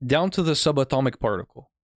down to the subatomic particle.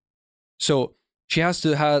 So she has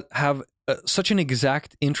to have such an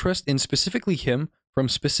exact interest in specifically him from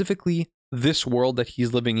specifically this world that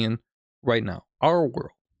he's living in right now, our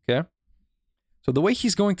world, okay? So the way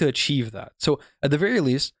he's going to achieve that, so at the very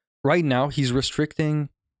least, right now, he's restricting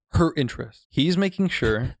her interest. He's making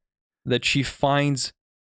sure that she finds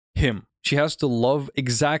him. She has to love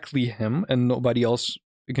exactly him and nobody else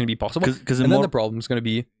can be possible. And then the problem is going to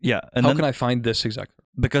be, how can I find this exactly?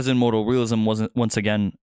 Because in modal realism, once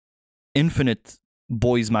again, infinite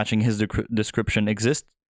boys matching his description exist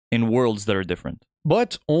in worlds that are different.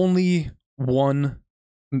 But only one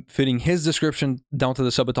fitting his description down to the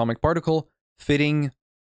subatomic particle, fitting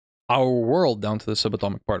our world down to the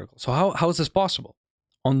subatomic particle. So how is this possible?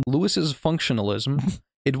 On Lewis's functionalism,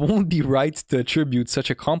 it won't be right to attribute such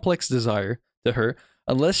a complex desire to her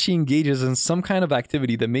unless she engages in some kind of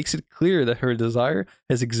activity that makes it clear that her desire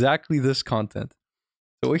has exactly this content.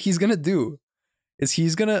 So what he's gonna do is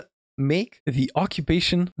he's gonna make the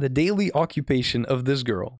daily occupation of this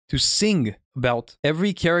girl to sing about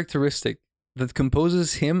every characteristic that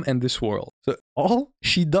composes him and this world. So all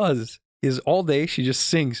she does is all day she just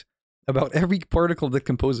sings about every particle that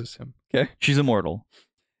composes him. Okay? She's immortal.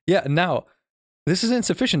 Yeah, now this is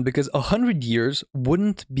insufficient because 100 years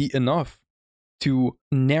wouldn't be enough to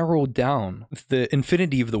narrow down the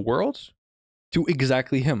infinity of the worlds to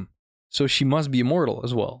exactly him. So she must be immortal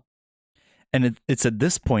as well. And it's at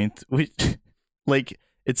this point, like,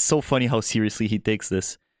 it's so funny how seriously he takes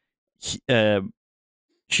this.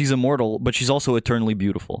 She's immortal, but she's also eternally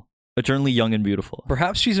beautiful. Eternally young and beautiful.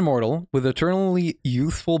 Perhaps she's immortal with eternally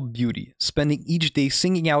youthful beauty, spending each day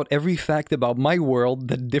singing out every fact about my world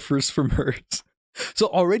that differs from hers. So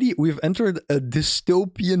already we've entered a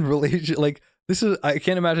dystopian relationship. Like, I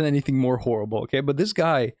can't imagine anything more horrible, okay? But this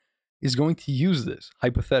guy is going to use this,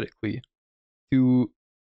 hypothetically, to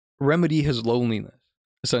remedy his loneliness,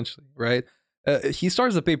 essentially, right? He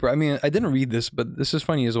starts the paper. I mean, I didn't read this, but this is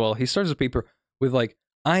funny as well. He starts the paper with, like,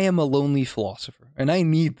 I am a lonely philosopher, and I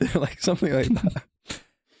need, like, something like that.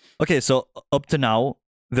 Okay, so up to now,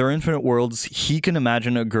 there are infinite worlds. He can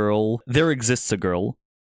imagine a girl. There exists a girl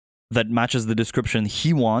that matches the description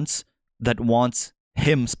he wants, that wants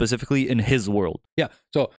him specifically in his world. Yeah,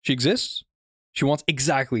 so she exists. She wants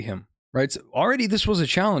exactly him, right? So already this was a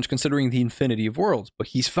challenge considering the infinity of worlds, but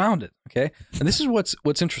he's found it, okay? And this is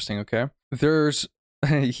what's interesting, okay? There's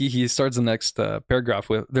he starts the next paragraph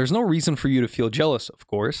with, there's no reason for you to feel jealous, of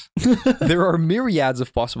course. There are myriads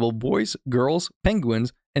of possible boys, girls,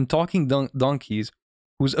 penguins, and talking donkeys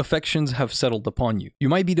whose affections have settled upon you. You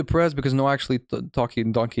might be depressed because no actually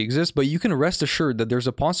talking donkey exists, but you can rest assured that there's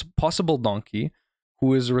a possible donkey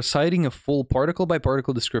who is reciting a full particle by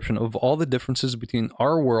particle description of all the differences between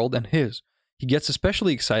our world and his. He gets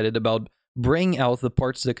especially excited about bringing out the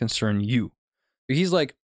parts that concern you. He's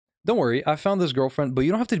like, don't worry, I found this girlfriend, but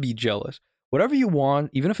you don't have to be jealous. Whatever you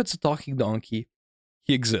want, even if it's a talking donkey,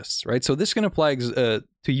 he exists, right? So this can apply to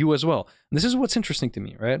you as well. And this is what's interesting to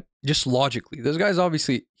me, right? Just logically. This guy's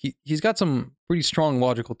obviously, he's got some pretty strong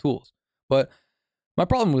logical tools. But my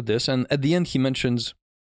problem with this, and at the end he mentions,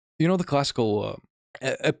 you know, the classical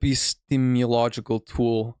epistemological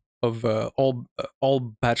tool of all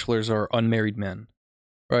bachelors are unmarried men,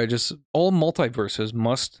 right? Just all multiverses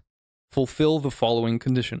must fulfill the following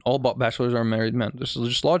condition: all bachelors are married men. This is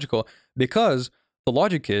just logical, because the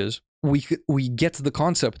logic is we get the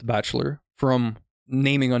concept bachelor from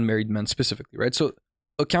naming unmarried men specifically, right? So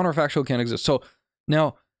a counterfactual can't exist. So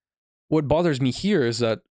now what bothers me here is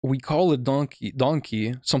that we call a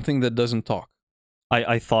donkey something that doesn't talk.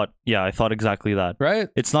 I thought exactly that. Right?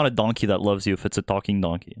 It's not a donkey that loves you if it's a talking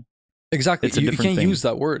donkey. Exactly. It's a you different can't thing. use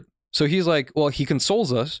that word. So he's like, well, he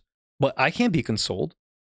consoles us, but I can't be consoled.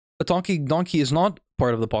 A donkey is not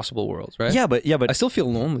part of the possible worlds, right? Yeah, but I still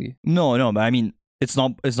feel lonely. no, but I mean, it's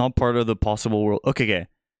not part of the possible world. Okay.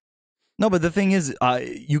 No, but the thing is,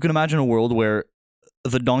 you can imagine a world where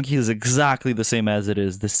the donkey is exactly the same as it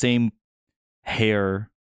is, the same hair,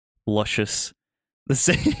 luscious, the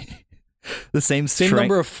same Same strength,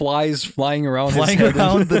 number of flies flying around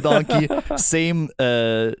the donkey, same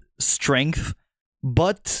strength,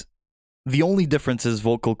 but the only difference is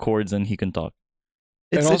vocal cords and he can talk.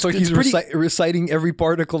 And also he's reciting every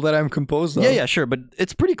particle that I'm composed of. Yeah, sure, but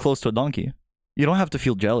it's pretty close to a donkey. You don't have to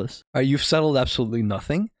feel jealous. You've settled absolutely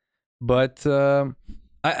nothing, but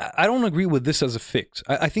I don't agree with this as a fix.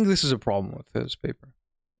 I think this is a problem with his paper.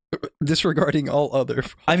 Disregarding all other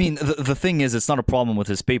problems. I mean, the thing is, it's not a problem with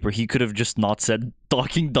his paper. He could have just not said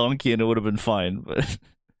talking donkey and it would have been fine. But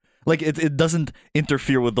like, it doesn't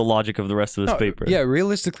interfere with the logic of the rest of his paper. Yeah,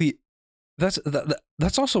 realistically, that's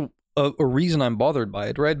also a reason I'm bothered by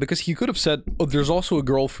it, right? Because he could have said, oh, there's also a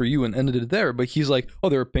girl for you and ended it there. But he's like, oh,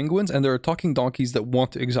 there are penguins and there are talking donkeys that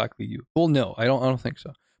want exactly you. Well, no, I don't think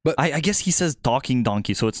so. But I guess he says talking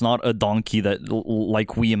donkey, so it's not a donkey that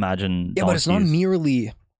like we imagine. Yeah, donkeys. But it's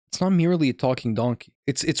not merely a talking donkey.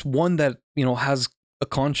 It's one that, you know, has a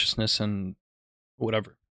consciousness and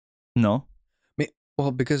whatever. No.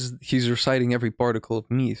 Well, because he's reciting every particle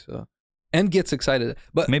of me, so, and gets excited.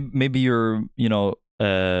 But maybe you're, you know,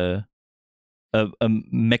 a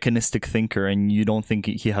mechanistic thinker, and you don't think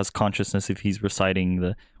he has consciousness if he's reciting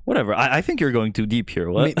the whatever. I think you're going too deep here.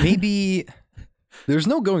 What? Maybe there's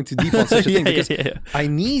no going too deep on such a thing, because I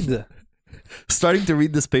need. Starting to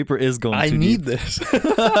read this paper is going too deep. I need this.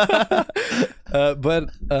 But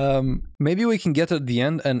maybe we can get to the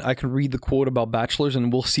end and I can read the quote about bachelors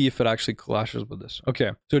and we'll see if it actually clashes with this.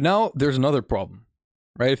 Okay, so now there's another problem,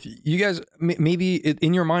 right? If you guys, maybe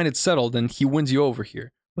in your mind it's settled and he wins you over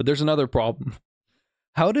here. But there's another problem.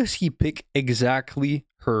 how does he pick exactly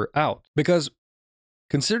her out? Because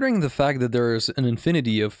considering the fact that there's an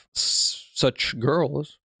infinity of such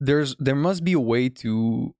girls, there must be a way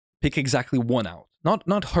to pick exactly one out.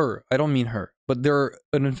 Not her. I don't mean her, but there are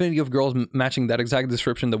an infinity of girls matching that exact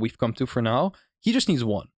description that we've come to for now. He just needs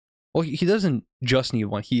one. Well, he doesn't just need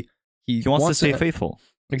one. He wants to stay faithful.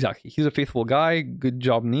 Exactly. He's a faithful guy. Good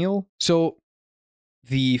job, Neil. So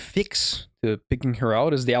the fix to picking her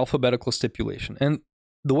out is the alphabetical stipulation. And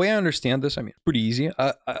the way I understand this, I mean, it's pretty easy.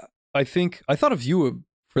 I think I thought of you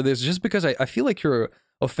for this just because I feel like you're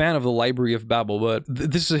a fan of the Library of Babel, but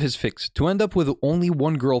this is his fix. To end up with only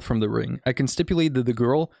one girl from the ring, I can stipulate that the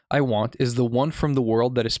girl I want is the one from the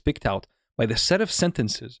world that is picked out by the set of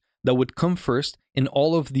sentences that would come first in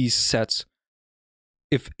all of these sets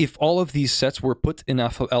if all of these sets were put in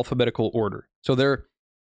alphabetical order.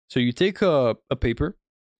 So you take a paper,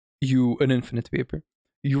 an infinite paper,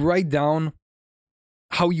 you write down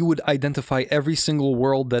how you would identify every single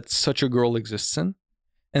world that such a girl exists in,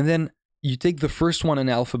 and then you take the first one in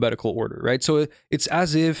alphabetical order, right? So it's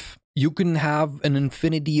as if you can have an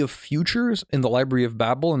infinity of futures in the Library of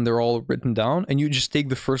Babel and they're all written down, and you just take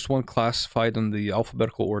the first one classified in the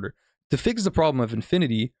alphabetical order. To fix the problem of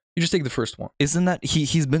infinity, you just take the first one. Isn't that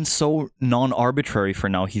he's been so non-arbitrary for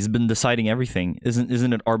now? He's been deciding everything.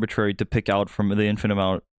 Isn't it arbitrary to pick out from the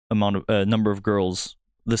infinite amount of number of girls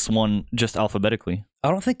this one just alphabetically? I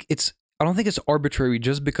don't think it's arbitrary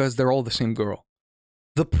just because they're all the same girl.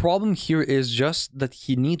 The problem here is just that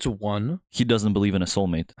he needs one. He doesn't believe in a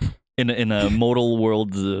soulmate. In a modal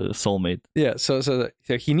world soulmate. Yeah, so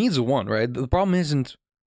he needs one, right? The problem isn't,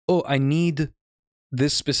 oh, I need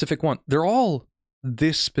this specific one. They're all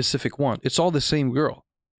this specific one. It's all the same girl.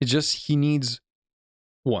 It's just he needs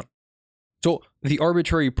one. So the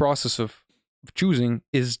arbitrary process of choosing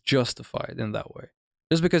is justified in that way.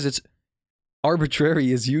 Just because it's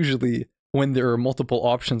arbitrary is usually when there are multiple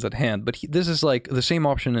options at hand, but this is like the same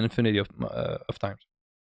option in infinity of times.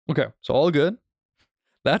 Okay, so all good.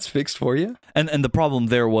 That's fixed for you. And the problem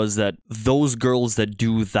there was that those girls that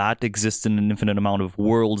do that exist in an infinite amount of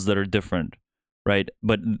worlds that are different, right?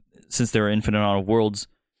 But since there are infinite amount of worlds,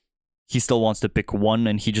 he still wants to pick one,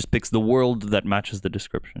 and he just picks the world that matches the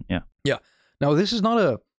description. Yeah. Yeah. Now, this is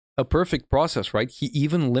not a perfect process, right? He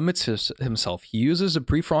even limits himself. He uses a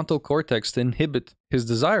prefrontal cortex to inhibit his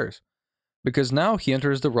desires, because now he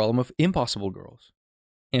enters the realm of impossible girls.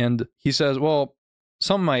 And he says, well,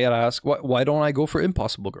 some might ask, why don't I go for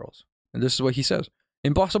impossible girls? And this is what he says.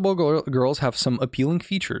 Impossible girls have some appealing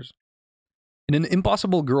features. In an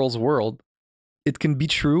impossible girl's world, it can be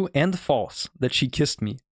true and false that she kissed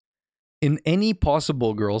me. In any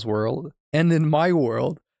possible girl's world, and in my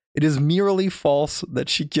world, it is merely false that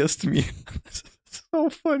she kissed me. This is so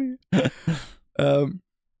funny.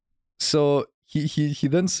 So he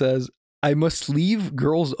then says, I must leave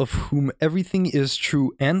girls of whom everything is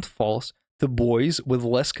true and false to boys with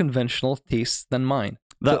less conventional tastes than mine.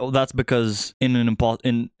 That's because in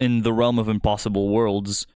the realm of impossible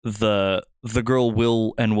worlds, the girl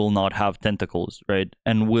will and will not have tentacles, right?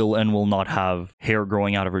 And will not have hair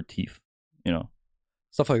growing out of her teeth, you know,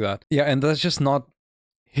 stuff like that. Yeah, and that's just not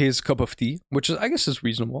his cup of tea, which is, I guess, is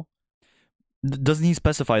reasonable. Doesn't he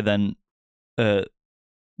specify then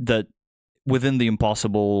that within the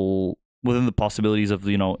possibilities of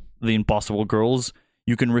the impossible girls,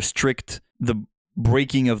 you can restrict the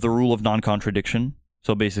breaking of the rule of non-contradiction?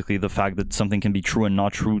 So basically, the fact that something can be true and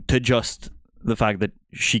not true to just the fact that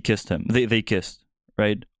she kissed him. They kissed,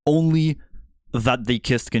 right? Only that they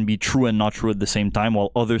kissed can be true and not true at the same time,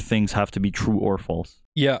 while other things have to be true or false.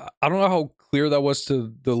 Yeah, I don't know how clear that was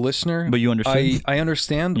to the listener. But you understand? I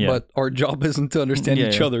understand, yeah. But our job isn't to understand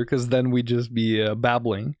each other, because then we'd just be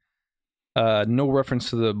babbling. No reference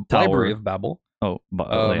to the Library of Babel.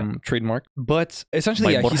 Trademark. But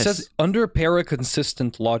essentially, he says under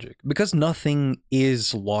paraconsistent logic, because nothing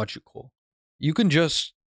is logical. You can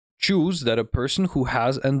just choose that a person who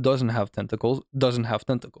has and doesn't have tentacles doesn't have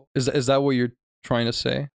tentacles. Is that what you're trying to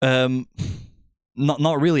say?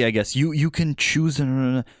 Not really, I guess. You can choose.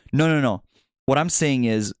 No. What I'm saying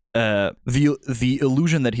is the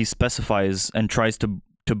illusion that he specifies and tries to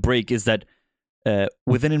break is that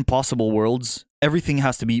within impossible worlds, everything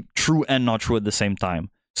has to be true and not true at the same time.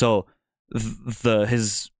 So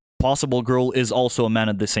his possible girl is also a man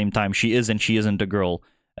at the same time. She is and she isn't a girl.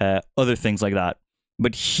 Other things like that.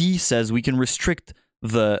 But he says we can restrict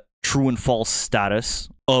the true and false status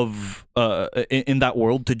of in that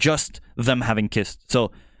world to just them having kissed.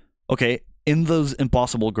 So, okay, in those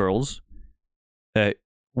impossible girls,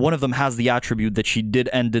 one of them has the attribute that she did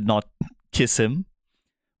and did not kiss him,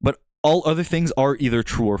 but all other things are either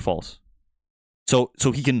true or false. So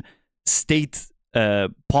he can state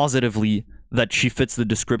positively that she fits the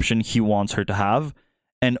description he wants her to have,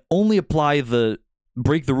 and only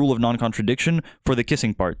break the rule of non-contradiction for the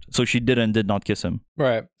kissing part. So she did and did not kiss him.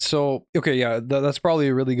 Right. So, okay, yeah, that's probably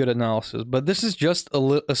a really good analysis. But this is just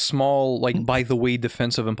a small, like, by the way,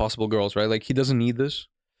 defense of Impossible Girls, right? Like, he doesn't need this.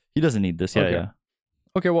 He doesn't need this. Yeah, Okay. yeah.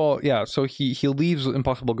 Okay, well, yeah. So he leaves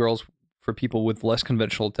Impossible Girls for people with less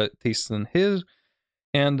conventional tastes than his.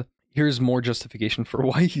 And here's more justification for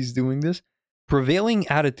why he's doing this. Prevailing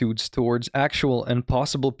attitudes towards actual and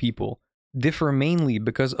possible people differ mainly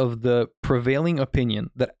because of the prevailing opinion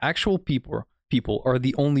that actual people are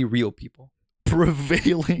the only real people.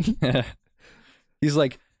 Prevailing. He's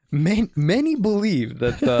like, many believe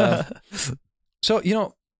that. So,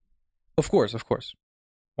 of course.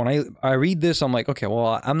 When I read this, I'm like, okay,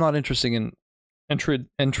 well, I'm not interested in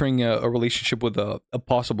entering a relationship with a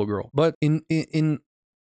possible girl. But in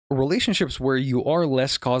relationships where you are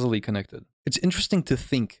less causally connected, it's interesting to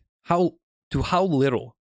think how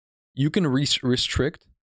little you can restrict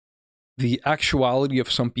the actuality of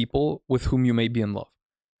some people with whom you may be in love.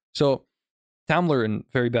 So Tamler in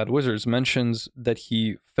Very Bad Wizards mentions that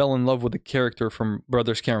he fell in love with a character from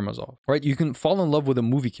Brothers Karamazov, right? You can fall in love with a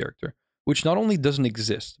movie character, which not only doesn't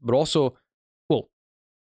exist, but also,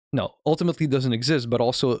 ultimately doesn't exist, but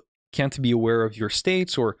also can't be aware of your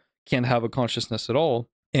states or can't have a consciousness at all.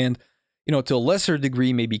 And, to a lesser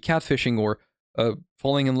degree, maybe catfishing or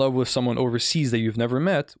falling in love with someone overseas that you've never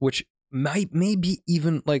met, which may be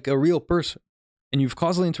even like a real person, and you've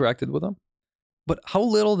causally interacted with them. But how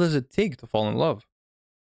little does it take to fall in love?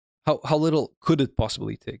 How little could it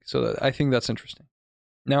possibly take? So I think that's interesting.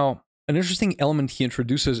 Now, an interesting element he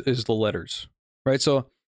introduces is the letters, right? So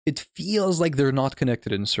it feels like they're not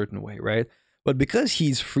connected in a certain way, right? But because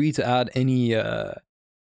he's free to add any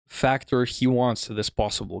factor he wants to this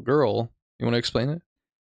possible girl, you want to explain it?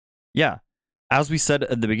 Yeah. As we said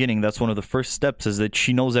at the beginning, that's one of the first steps, is that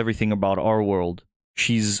she knows everything about our world.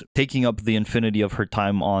 She's taking up the infinity of her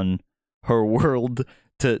time on her world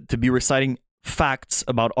to be reciting facts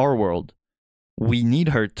about our world. We need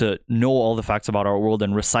her to know all the facts about our world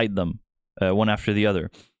and recite them one after the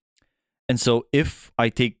other. And so if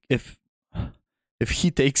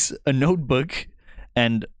he takes a notebook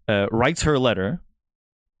and writes her a letter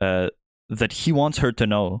that he wants her to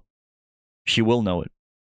know, she will know it,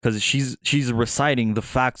 because she's reciting the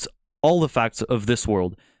facts, all the facts of this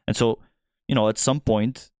world. And so, at some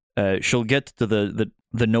point, she'll get to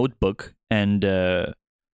the notebook and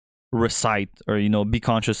recite, or be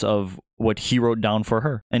conscious of what he wrote down for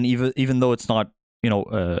her. And even though it's not,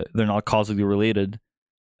 they're not causally related,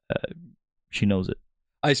 she knows it.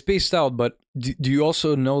 I spaced out, but do you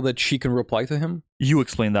also know that she can reply to him? You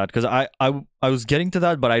explain that, because I was getting to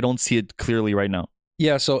that, but I don't see it clearly right now.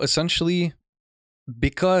 Yeah, so essentially,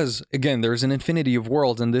 because, again, there's an infinity of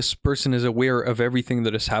worlds and this person is aware of everything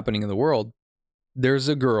that is happening in the world, there's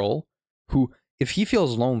a girl who, if he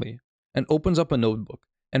feels lonely and opens up a notebook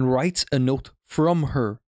and writes a note from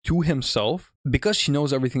her to himself, because she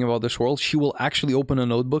knows everything about this world, she will actually open a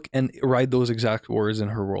notebook and write those exact words in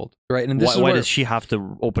her world, right? And this why does she have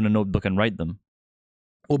to open a notebook and write them?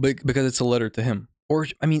 Well, because it's a letter to him. Or,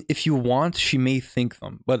 I mean, if you want, she may think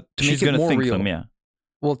them, but she's make it more think real, them, yeah.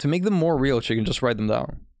 Well, to make them more real, she can just write them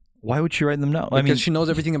down. Why would she write them down? Because she knows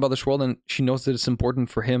everything about this world, and she knows that it's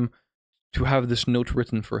important for him to have this note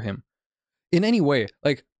written for him. In any way,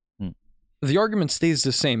 like, the argument stays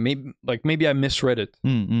the same. Maybe I misread it,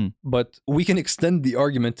 but we can extend the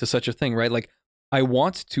argument to such a thing, right? Like, I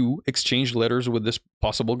want to exchange letters with this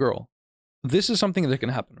possible girl. This is something that can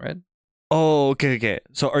happen, right? Oh, okay.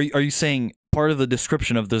 So are you saying part of the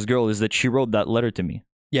description of this girl is that she wrote that letter to me?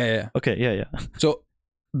 Yeah. Okay, yeah. So,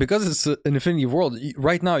 because it's an infinity of world,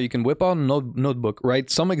 right now you can whip out a notebook, write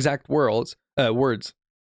some exact words,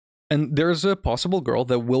 and there's a possible girl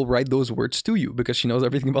that will write those words to you because she knows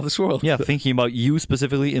everything about this world. Yeah, thinking about you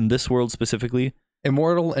specifically, in this world specifically.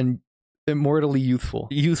 Immortal and immortally youthful.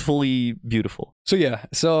 Youthfully beautiful.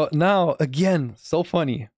 So now, again, so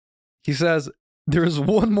funny. He says, there's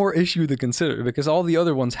one more issue to consider because all the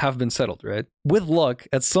other ones have been settled, right? With luck,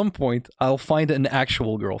 at some point, I'll find an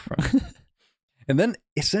actual girlfriend. And then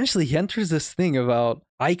essentially he enters this thing about,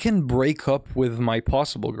 I can break up with my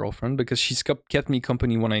possible girlfriend because she's kept me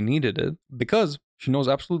company when I needed it, because she knows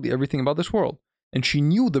absolutely everything about this world. And she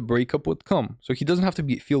knew the breakup would come. So he doesn't have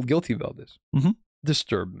to feel guilty about this. Mm-hmm.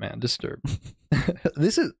 Disturbed, man. Disturbed.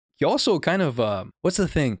 He also kind of, what's the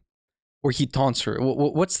thing where he taunts her?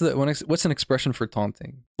 What's an expression for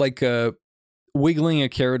taunting? Like wiggling a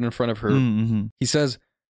carrot in front of her. Mm-hmm. He says,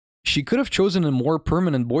 she could have chosen a more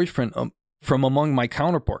permanent boyfriend from among my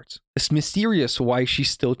counterparts. It's mysterious why she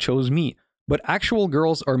still chose me, but actual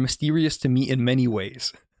girls are mysterious to me in many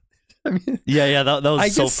ways. I mean, Yeah, that was I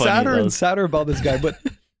so get funny. sadder That and was- sadder about this guy, but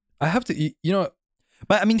I have to,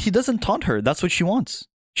 But I mean, he doesn't taunt her. That's what she wants.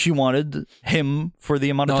 She wanted him for the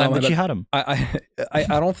amount of No, time no, that she but had him.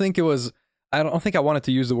 I don't think it was. I don't think I wanted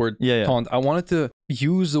to use the word Yeah. taunt. I wanted to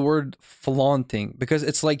use the word flaunting because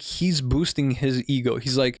it's like he's boosting his ego.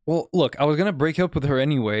 He's like, well, look, I was gonna break up with her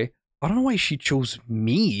anyway. I don't know why she chose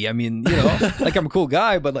me. I mean, like I'm a cool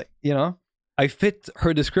guy, but like, I fit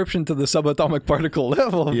her description to the subatomic particle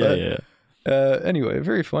level. Yeah. Anyway,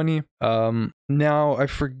 very funny. Now I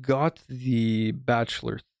forgot the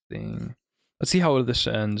bachelor thing. Let's see how this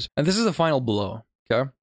ends. And this is the final blow.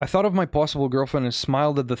 Okay. I thought of my possible girlfriend and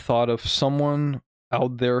smiled at the thought of someone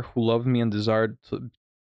out there who loved me and desired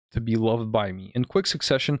to be loved by me. In quick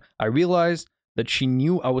succession, I realized that she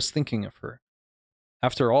knew I was thinking of her.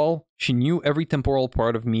 After all, she knew every temporal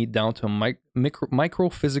part of me down to a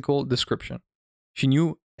micro-physical description. She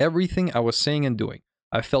knew everything I was saying and doing.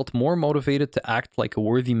 I felt more motivated to act like a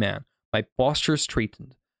worthy man. My posture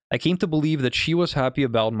straightened. I came to believe that she was happy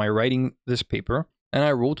about my writing this paper, and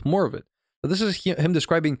I wrote more of it. So this is him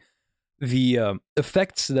describing the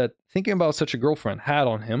effects that thinking about such a girlfriend had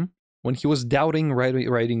on him when he was doubting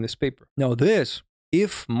writing this paper. Now this,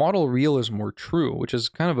 if model realism were true, which is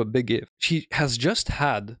kind of a big if, she has just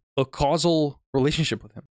had a causal relationship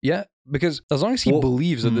with him. Yeah, because as long as he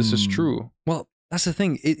believes that this is true, well, that's the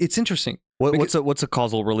thing. It's interesting. What's a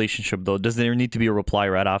causal relationship though? Does there need to be a reply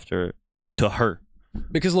right after to her?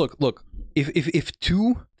 Because look, if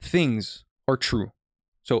two things are true,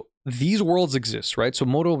 so these worlds exist, right? So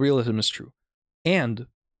modal realism is true. And,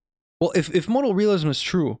 well, if modal realism is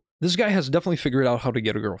true, this guy has definitely figured out how to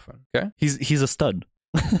get a girlfriend, okay? He's a stud.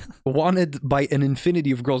 Wanted by an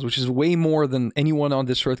infinity of girls, which is way more than anyone on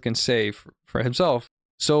this earth can say for himself.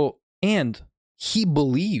 So, and he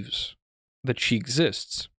believes that she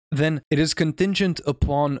exists. Then it is contingent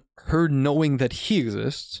upon her knowing that he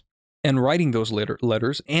exists and writing those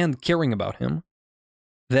letters and caring about him,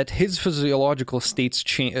 that his physiological states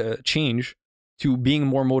change to being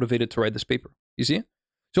more motivated to write this paper. You see?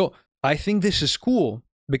 So I think this is cool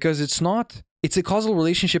because it's a causal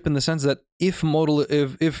relationship in the sense that if modal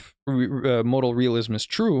realism is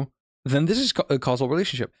true, then this is a causal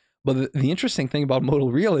relationship. But the interesting thing about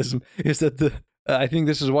modal realism is that I think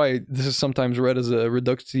this is why this is sometimes read as a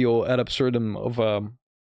reductio ad absurdum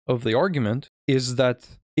of the argument, is that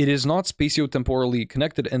it is not spatiotemporally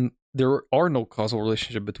connected and there are no causal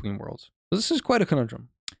relationship between worlds. So this is quite a conundrum.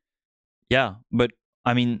 Yeah, but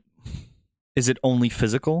I mean, is it only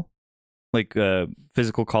physical? Like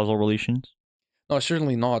physical causal relations? No,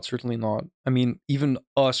 certainly not. Certainly not. I mean, even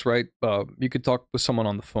us, right? You could talk with someone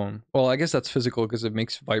on the phone. Well, I guess that's physical because it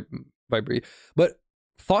makes vibrate. But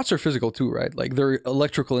thoughts are physical too, right? Like they're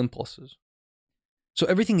electrical impulses. So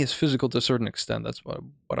everything is physical to a certain extent. That's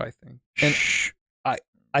what I think. And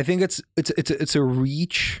I think it's a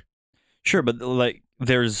reach. Sure, but like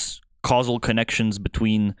there's causal connections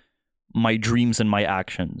between my dreams and my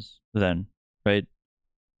actions then, right?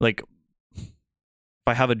 Like if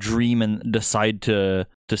I have a dream and decide to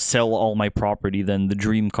sell all my property, then the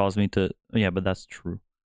dream caused me to but that's true.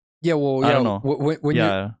 Yeah, well, yeah. I don't know. When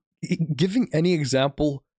you're giving any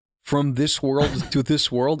example from this world to this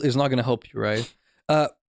world is not going to help you, right?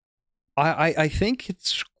 I think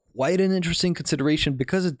it's quite an interesting consideration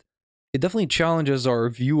because it definitely challenges our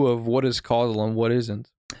view of what is causal and what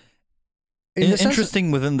isn't.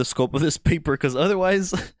 Interesting within the scope of this paper, because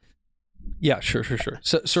otherwise, yeah, sure.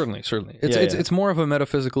 Certainly, it's more of a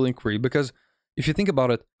metaphysical inquiry because if you think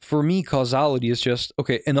about it, for me, causality is just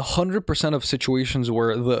okay. In 100% of situations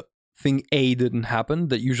where the thing A didn't happen,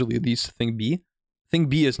 that usually leads to thing B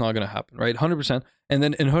is not going to happen, right? 100%, and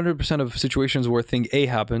then in 100% of situations where thing A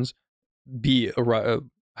happens, B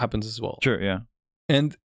happens as well. Sure, yeah.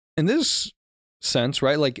 And in this sense,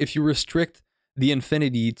 right, like if you restrict the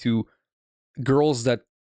infinity to girls that,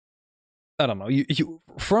 I don't know, you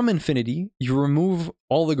from infinity, you remove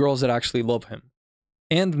all the girls that actually love him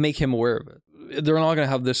and make him aware of it. They're not going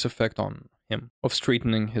to have this effect on him of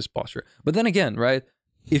straightening his posture. But then again, right,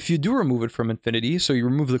 if you do remove it from infinity, so you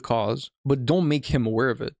remove the cause, but don't make him aware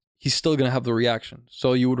of it, he's still going to have the reaction.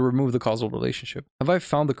 So you would remove the causal relationship. Have I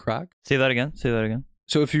found the crack? Say that again.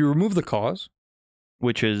 So if you remove the cause,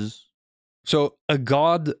 which is? So a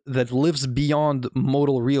god that lives beyond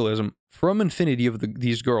modal realism from infinity of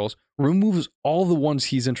these girls removes all the ones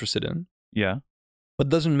he's interested in. Yeah. But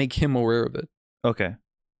doesn't make him aware of it. Okay.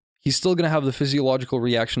 He's still going to have the physiological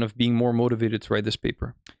reaction of being more motivated to write this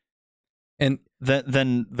paper. And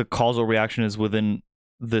then the causal reaction is within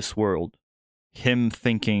this world. him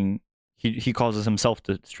thinking he causes himself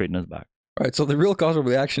to straighten his back. Right. So the real causal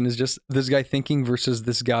reaction is just this guy thinking versus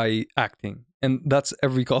this guy acting. And that's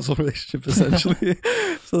every causal relationship essentially.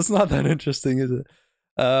 So it's not that interesting, is it?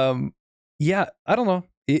 Yeah, I don't know.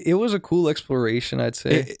 It was a cool exploration, I'd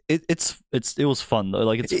say. It was fun though.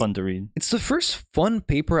 Like it's fun to read. It's the first fun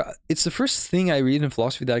paper. It's the first thing I read in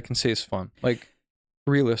philosophy that I can say is fun. Like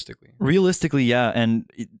realistically. Realistically, yeah, and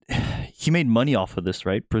he made money off of this,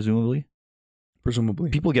 right? Presumably.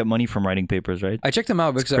 People get money from writing papers, right? I checked him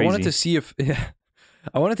out because I wanted to see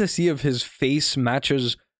if his face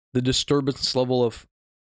matches the disturbance level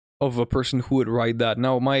of a person who would write that.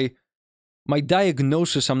 Now my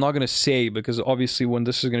diagnosis I'm not going to say, because obviously when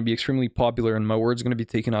this is going to be extremely popular and my words going to be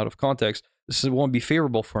taken out of context, this won't be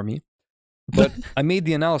favorable for me. But I made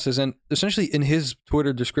the analysis, and essentially in his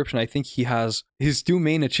Twitter description, I think he has his two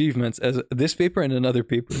main achievements as this paper and another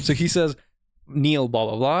paper. So he says Neil blah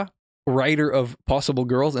blah blah, writer of Possible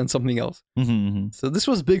Girls and something else. So this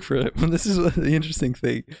was big for him. This is the interesting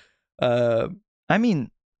thing. I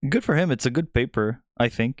mean, good for him. It's a good paper, I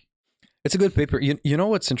think. It's a good paper. You know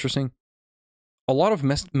what's interesting? A lot of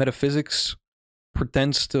metaphysics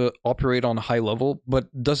pretends to operate on a high level,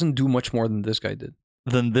 but doesn't do much more than this guy did.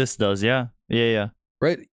 Than this does, yeah.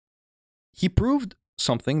 Right? He proved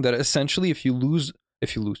something that essentially if you use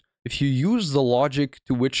the logic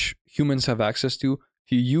to which humans have access to,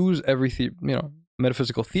 if you use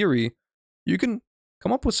metaphysical theory, you can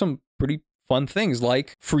come up with some pretty fun things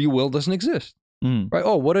like free will doesn't exist. Right?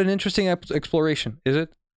 Oh, what an interesting exploration. Is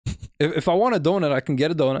it? If I want a donut, I can get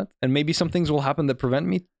a donut, and maybe some things will happen that prevent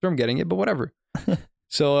me from getting it, but whatever.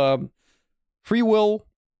 So, free will,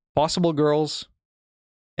 Possible Girls,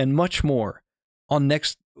 and much more on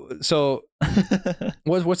next. So,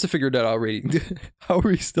 what's the figured out rating? How are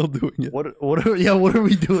we still doing it? What are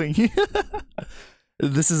we doing?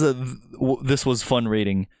 This was fun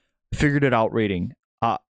rating, figured it out rating.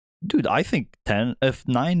 Dude, I think 10. If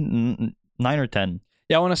 9 or 10.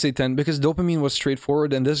 Yeah, I want to say 10 because dopamine was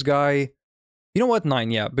straightforward, and this guy, you know what,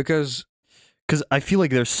 9, yeah, because I feel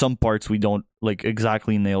like there's some parts we don't like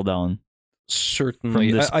exactly nail down.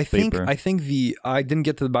 Certainly, I think I didn't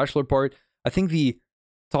get to the bachelor part. I think the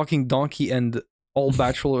talking donkey and all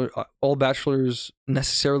bachelors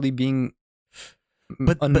necessarily being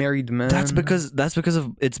unmarried men. That's because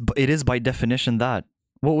of it is by definition that.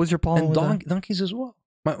 What was your problem with that? Donkeys as well.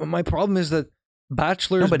 My problem is that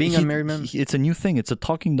bachelors being unmarried men. It's a new thing. It's a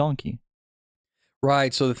talking donkey.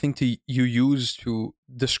 Right. So the thing you use to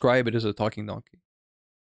describe it is a talking donkey.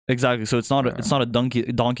 Exactly. So it's not a donkey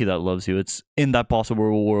that loves you. It's in that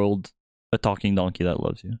possible world a talking donkey that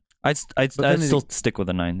loves you. I'd still stick with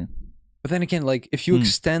a 9. But then again, like if you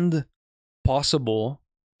extend possible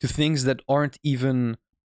to things that aren't even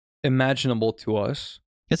imaginable to us,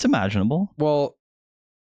 it's imaginable. Well,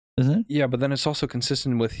 isn't it? Yeah, but then it's also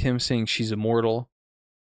consistent with him saying she's immortal,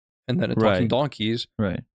 and then talking donkeys.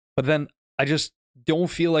 Right. But then I just don't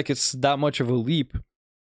feel like it's that much of a leap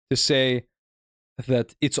to say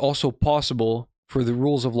that it's also possible for the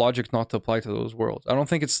rules of logic not to apply to those worlds. I don't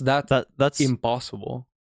think it's that's impossible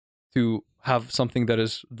to have something that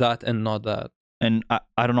is that and not that. And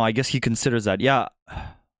I don't know. I guess he considers that. Yeah.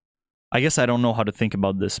 I guess I don't know how to think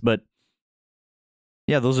about this, but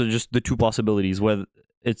yeah, those are just the two possibilities. Whether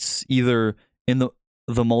it's either in the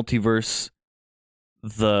multiverse,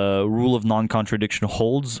 the rule of non-contradiction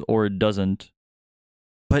holds, or it doesn't.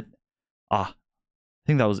 But I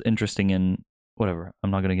think that was interesting in whatever.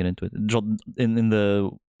 I'm not gonna get into it. In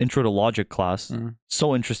the intro to logic class,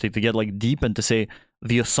 so interesting to get like deep and to say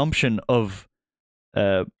the assumption of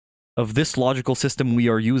this logical system we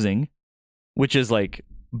are using, which is like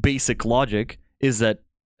basic logic, is that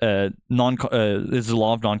is the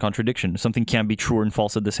law of non-contradiction. Something can't be true and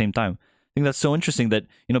false at the same time. I think that's so interesting that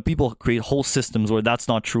people create whole systems where that's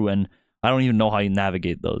not true, and I don't even know how you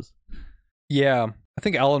navigate those. Yeah, I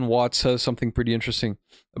think Alan Watts says something pretty interesting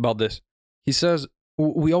about this. He says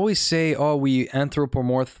we always say, "Oh, we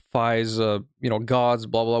anthropomorphize, gods,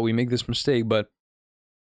 blah blah." We make this mistake, but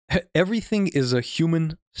everything is a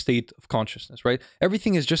human state of consciousness, right?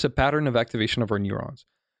 Everything is just a pattern of activation of our neurons.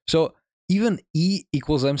 So even E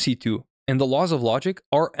equals MC2 and the laws of logic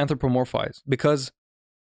are anthropomorphized because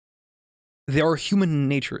they are human in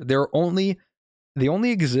nature. They only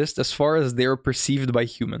exist as far as they're perceived by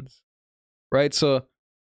humans, right? So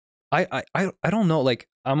I don't know. Like,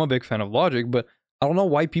 I'm a big fan of logic, but I don't know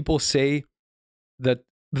why people say that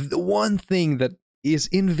the one thing that is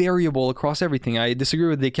invariable across everything. I disagree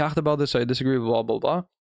with Descartes about this. I disagree with blah blah blah.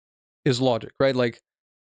 Is logic, right? Like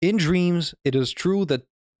in dreams, it is true that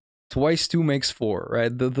 2 × 2 makes 4,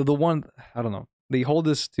 right? The one, I don't know. They hold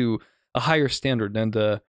this to a higher standard,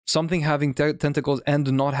 and something having tentacles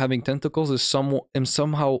and not having tentacles is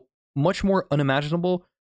somehow much more unimaginable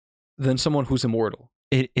than someone who's immortal.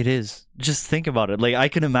 It is. Just think about it. Like I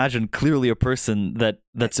can imagine clearly a person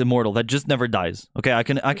that's immortal that just never dies. Okay, I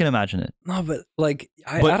can imagine it. No, but like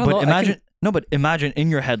I But don't know. imagine but imagine in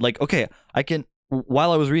your head, like, okay, I can.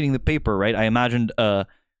 While I was reading the paper, right, I imagined a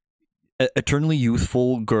eternally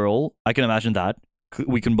youthful girl. I can imagine that.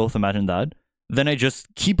 We can both imagine that. Then I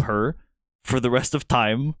just keep her for the rest of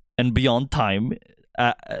time and beyond time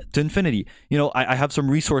to infinity. You know, I have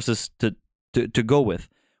some resources to go with.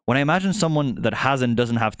 When I imagine someone that has and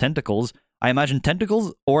doesn't have tentacles, I imagine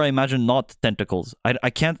tentacles or I imagine not tentacles. I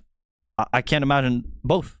can't imagine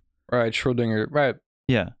both. Right, Schrodinger. Right.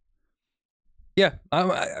 Yeah. Yeah.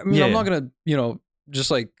 I mean, I'm not gonna just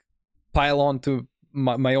like pile on to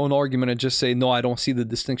my own argument and just say no, I don't see the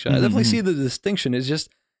distinction. I definitely see the distinction. It's just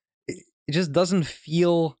it just doesn't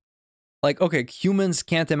feel like, okay, humans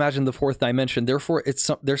can't imagine the fourth dimension. Therefore,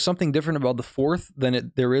 there's something different about the fourth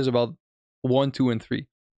than there is about 1, 2, and 3.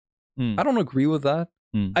 I don't agree with that.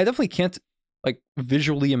 I definitely can't like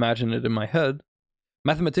visually imagine it in my head.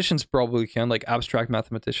 Mathematicians probably can, like abstract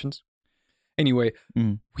mathematicians. Anyway,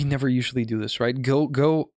 we never usually do this, right?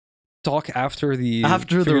 Go talk after the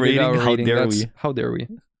rating. How dare we?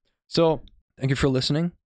 So thank you for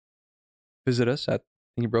listening. Visit us at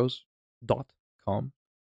thinkybros.com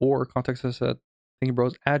or contact us at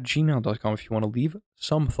thinkybros@gmail.com if you want to leave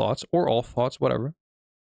some thoughts or all thoughts, whatever.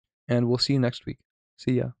 And we'll see you next week.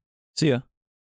 See ya. See ya.